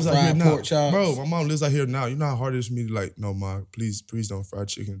mom lives out here now. Pork chops. Bro, my mom lives out here now. You know how hard it is for me to no, ma, please don't fry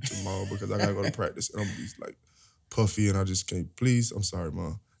chicken tomorrow because I gotta go to practice. And I'm just puffy and I just can't. Please, I'm sorry,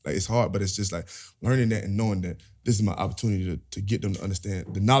 mom. It's hard, but it's just learning that and knowing that this is my opportunity to get them to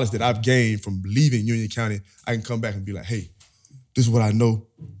understand the knowledge that I've gained from leaving Union County. I can come back and be like, hey, this is what I know.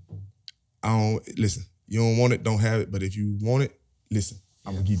 Listen, you don't want it, don't have it. But if you want it, listen,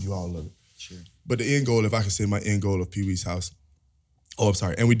 I'm gonna give you all of it. Sure. But the end goal, if I can say my end goal of Pee Wee's House. Oh, I'm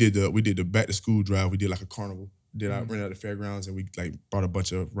sorry. And we did the back to school drive. We did a carnival. I rented out the fairgrounds and we brought a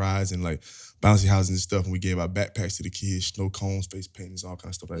bunch of rides and bouncy houses and stuff, and we gave out backpacks to the kids, snow cones, face paintings, all kind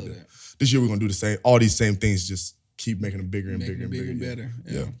of stuff like that. This year we're gonna do the same. All these same things, just keep making them bigger and bigger and bigger and better.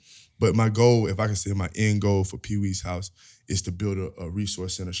 Yeah. But my goal, if I can say my end goal for Pee Wee's House, is to build a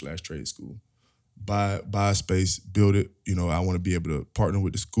resource center / trade school. Buy a space, build it. You know, I want to be able to partner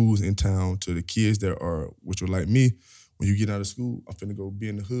with the schools in town to the kids which are like me. When you get out of school, I'm finna go be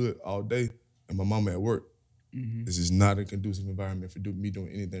in the hood all day and my mama at work. Mm-hmm. This is not a conducive environment for me doing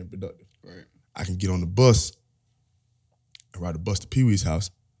anything productive. Right. I can get on the bus and ride the bus to Pee Wee's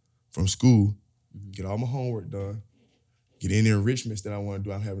house from school, get all my homework done, get any enrichments that I want to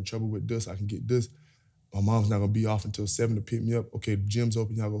do. I'm having trouble with this. I can get this. My mom's not gonna be off until 7 to pick me up. Okay, the gym's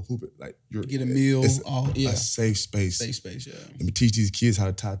open. Y'all go hoop it. Get a meal. It's a safe space. Safe space. Yeah. Let me teach these kids how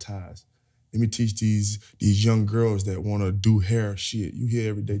to tie ties. Let me teach these young girls that want to do hair shit. You here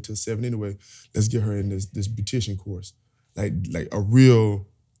every day till 7 anyway. Let's get her in this beautician course. Like a real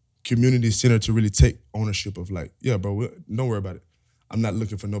community center to really take ownership of yeah, bro, don't worry about it. I'm not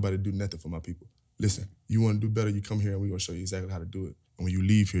looking for nobody to do nothing for my people. Listen, you want to do better, you come here and we're going to show you exactly how to do it. And when you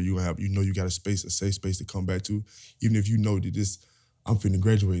leave here, you got a safe space to come back to. Even if you know that I'm finna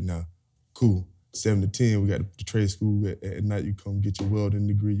graduate now. Cool. 7 to 10, we got the trade school. At night, you come get your welding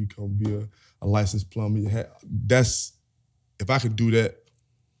degree. You come be a licensed plumber. If I could do that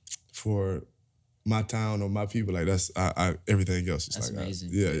for my town or my people, that's everything else. It's that's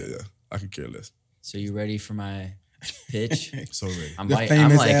amazing. Yeah. I could care less. So you ready for my pitch? So ready. I'm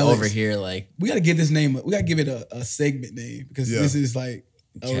over here we got to give this name. We got to give it a segment name because this is a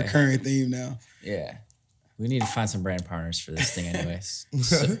recurring theme now. Yeah, we need to find some brand partners for this thing, anyways.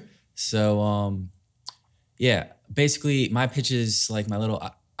 So, basically my pitches, my little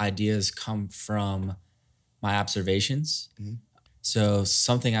ideas come from my observations. Mm-hmm. So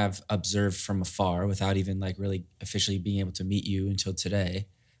something I've observed from afar without even really officially being able to meet you until today.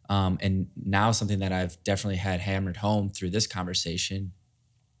 And now something that I've definitely had hammered home through this conversation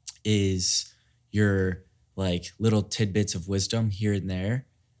is your like little tidbits of wisdom here and there.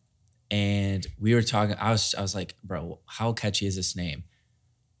 And we were talking, I was like, bro, how catchy is this name?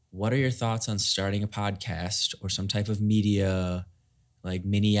 What are your thoughts on starting a podcast or some type of media, like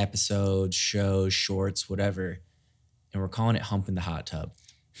mini episodes, shows, shorts, whatever? And we're calling it Hump in the Hot Tub.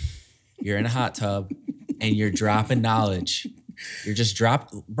 You're in a hot tub and you're dropping knowledge. You're just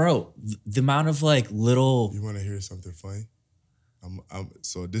bro, the amount of like little. You want to hear something funny?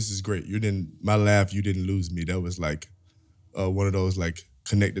 So this is great. My laugh, you didn't lose me. That was like one of those like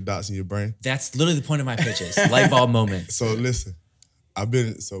connect the dots in your brain. That's literally the point of my pitches. Light bulb moments. So listen,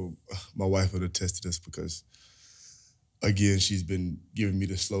 my wife would attest to this because again, she's been giving me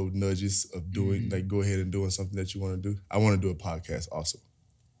the slow nudges of doing, like, go ahead and doing something that you want to do. I want to do a podcast also.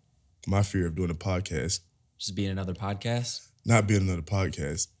 My fear of doing a podcast. Just being another podcast? Not being another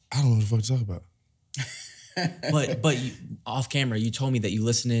podcast. I don't know what the fuck to talk about. But you, off camera, you told me that you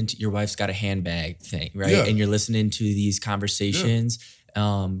listening to your wife's got a handbag thing, right? Yeah. And you're listening to these conversations,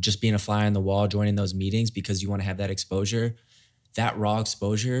 just being a fly on the wall, joining those meetings because you want to have that exposure, that raw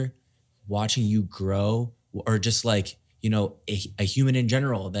exposure, watching you grow, or just like, you know, a human in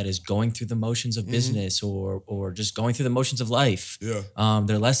general that is going through the motions of business or just going through the motions of life,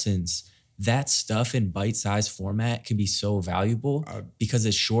 their lessons. That stuff in bite-sized format can be so valuable because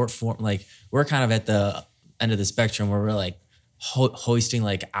it's short form. Like, we're kind of at the end of the spectrum where we're like hoisting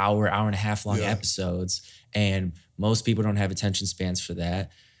like hour and a half long episodes, and most people don't have attention spans for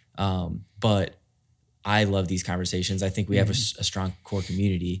that. But I love these conversations. I think we have a strong core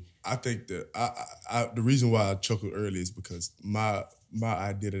community. I think that the reason why I chuckled early is because my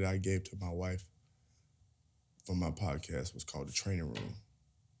idea that I gave to my wife for my podcast was called the training room.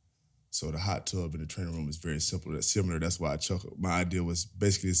 So the hot tub and the training room is very simple. That's similar. That's why I chuckled. My idea was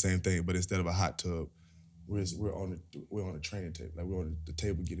basically the same thing, but instead of a hot tub, we're on the training table. Like, we're on the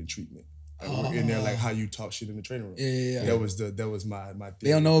table getting treatment. Like, we're in there like how you talk shit in the training room. Yeah. That was my thing.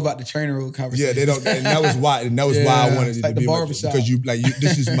 They don't know about the training room conversation. Yeah, they don't, and that was why I wanted it like to be the barbershop. Because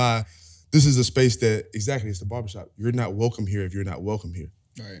this is a space that it's the barbershop. You're not welcome here if you're not welcome here.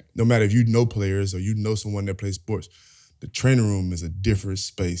 Right. No matter if you know players or you know someone that plays sports. The training room is a different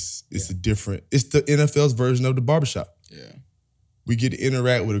space. It's the NFL's version of the barbershop. Yeah. We get to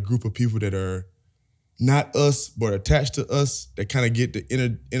interact with a group of people that are not us, but attached to us, that kind of get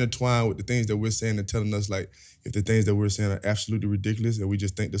to intertwine with the things that we're saying and telling us, like, if the things that we're saying are absolutely ridiculous and we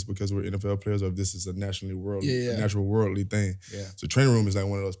just think this because we're NFL players, or if this is a natural worldly thing. Yeah. So training room is like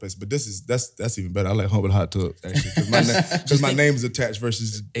one of those places. But that's even better. I like Humble Hot Tub, actually, because my name is attached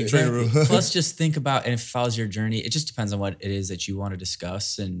versus training room. Plus, just think about, and if it follows your journey, it just depends on what it is that you want to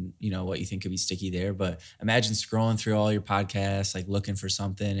discuss and, you know, what you think could be sticky there. But imagine scrolling through all your podcasts, like looking for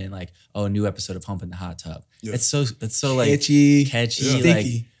something and like, oh, a new episode of Hump in the Hot Tub. Yeah. It's so like catchy,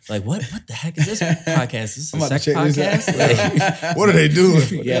 sticky. Like what the heck is this podcast? Is this a sex podcast? Like, what are they doing?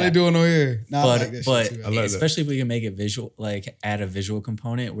 What are they doing over here? But especially if we can make it visual, like add a visual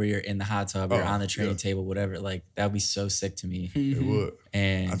component where you're in the hot tub or on the training table, whatever. Like, that would be so sick to me. It would.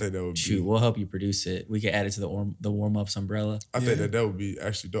 And I think that would we'll help you produce it. We could add it to the warm ups umbrella. I think that would be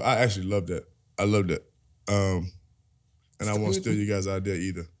actually dope. I actually love that. I love that. And I won't steal you guys' idea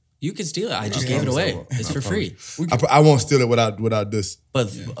either. You can steal it. I just gave it away. It's for free. I won't steal it without this. But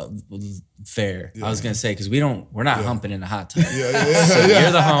fair. Yeah. I was gonna say, because we're not humping in the hot tub. So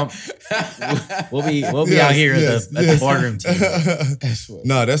you're the hump. We'll be out here at the boardroom table.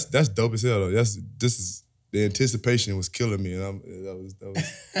 No, that's dope as hell though. The anticipation was killing me, and that was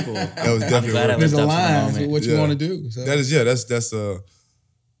cool. That was definitely there's a line to what you want to do. So. That's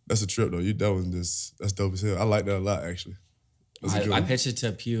a trip though. That's dope as hell. I like that a lot, actually. I pitched it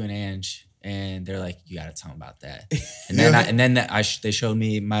to Pew and Ange, and they're like, "You got to tell them about that." And then they showed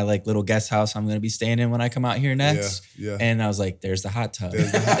me my like little guest house I'm going to be staying in when I come out here next. Yeah. And I was like, "There's the hot tub."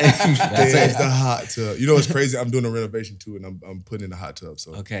 There's the hot tub. You know what's crazy? I'm doing a renovation too, and I'm putting in the hot tub.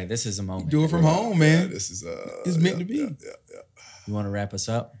 So okay, this is a moment. Do it from home, man. Yeah, this is it's meant to be. Yeah. You want to wrap us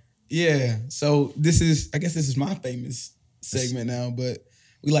up? Yeah. So I guess this is my famous segment now, but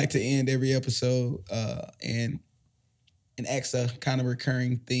we like to end every episode and ask a kind of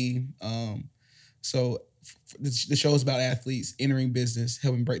recurring theme. So the show is about athletes entering business,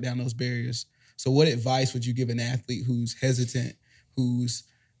 helping break down those barriers. So what advice would you give an athlete who's hesitant, who's,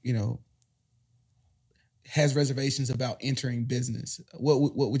 you know, has reservations about entering business?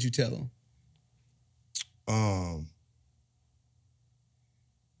 What would you tell them?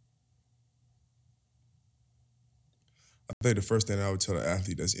 I think the first thing I would tell an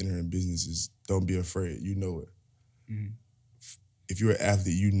athlete that's entering business is don't be afraid. You know it. Mm-hmm. if you're an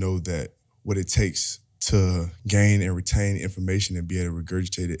athlete, you know that what it takes to gain and retain information and be able to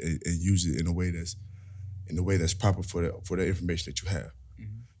regurgitate it and use it in a way that's proper for the information that you have.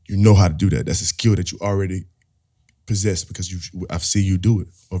 Mm-hmm. You know how to do that. That's a skill that you already possess because I've seen you do it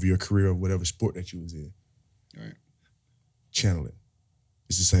over your career of whatever sport that you was in. Right. Channel it.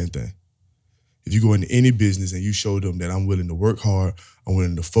 It's the same thing. If you go into any business and you show them that I'm willing to work hard, I'm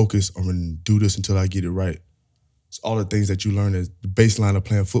willing to focus, I'm willing to do this until I get it right, it's all the things that you learn as the baseline of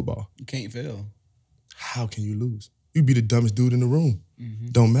playing football. You can't fail. How can you lose? You be the dumbest dude in the room.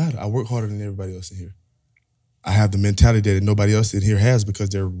 Mm-hmm. Don't matter. I work harder than everybody else in here. I have the mentality that nobody else in here has because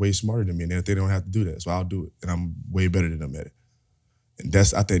they're way smarter than me and they don't have to do that. So I'll do it. And I'm way better than them at it. And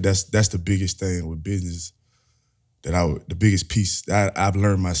I think that's the biggest thing with business the biggest piece that I've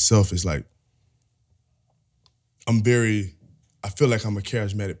learned myself is like, I feel like I'm a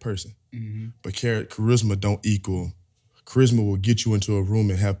charismatic person, mm-hmm. but charisma will get you into a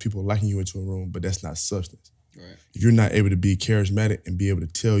room and have people liking you into a room, but that's not substance. Right. If you're not able to be charismatic and be able to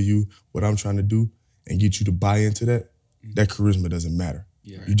tell you what I'm trying to do and get you to buy into that, mm-hmm. that charisma doesn't matter.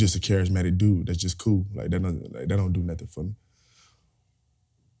 Yeah, right. You're just a charismatic dude that's just cool. Like that don't do nothing for me.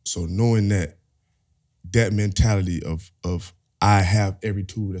 So knowing that mentality of I have every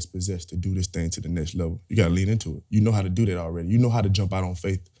tool that's possessed to do this thing to the next level, you gotta lean into it. You know how to do that already. You know how to jump out on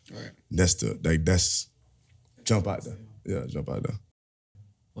faith. Right. That's jump out there. Yeah, jump out there.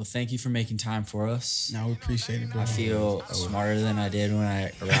 Well, thank you for making time for us. No, we appreciate it, bro. I feel smarter than I did when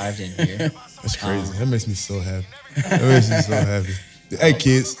I arrived in here. That's crazy. That makes me so happy. That makes me so happy. Hey,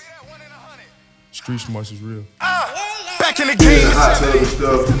 kids. Street smarts is real. Back in the game. Hot tub and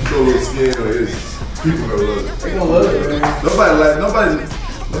stuff, throw a little skin on it. People gonna love it. They gonna love it, man.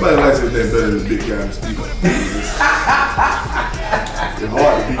 Nobody likes anything better than big guy and speak. It's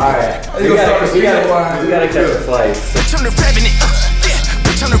hard to be. All right, we gotta catch a flight. Bitch, I'm the revenant.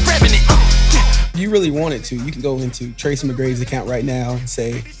 Bitch, I'm the revenant. If you really wanted to, you can go into Tracy McGrady's account right now and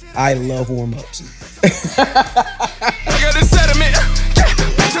say, I love warm-ups. I got a sediment.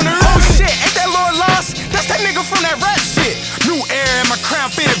 Bitch, I'm the oh shit, ain't that Lord Lost? That's that nigga from that rap shit. New air and my crown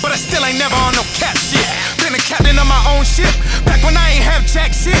fitted, but I still ain't never on no cap shit. Been a captain of my own ship, back when I ain't have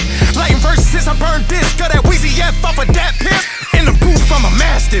jack shit. Lighting verses, I burned this, got that Weezy F off of that pimp. In the booth, I'm a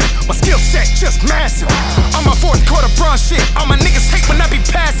mastiff, my skill set just massive. On my fourth quarter bronze shit, all my niggas hate when I be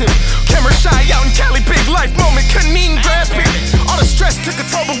passive. Camera shy out in Cali, big life moment, couldn't even grasp it. All the stress took a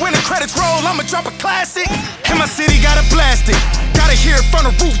toll, but when the credits roll, I'ma drop a classic. And my city got a blast it, gotta hear it from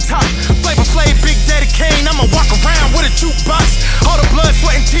the rooftop. Flavor Flav, Big Daddy Kane, I'ma walk around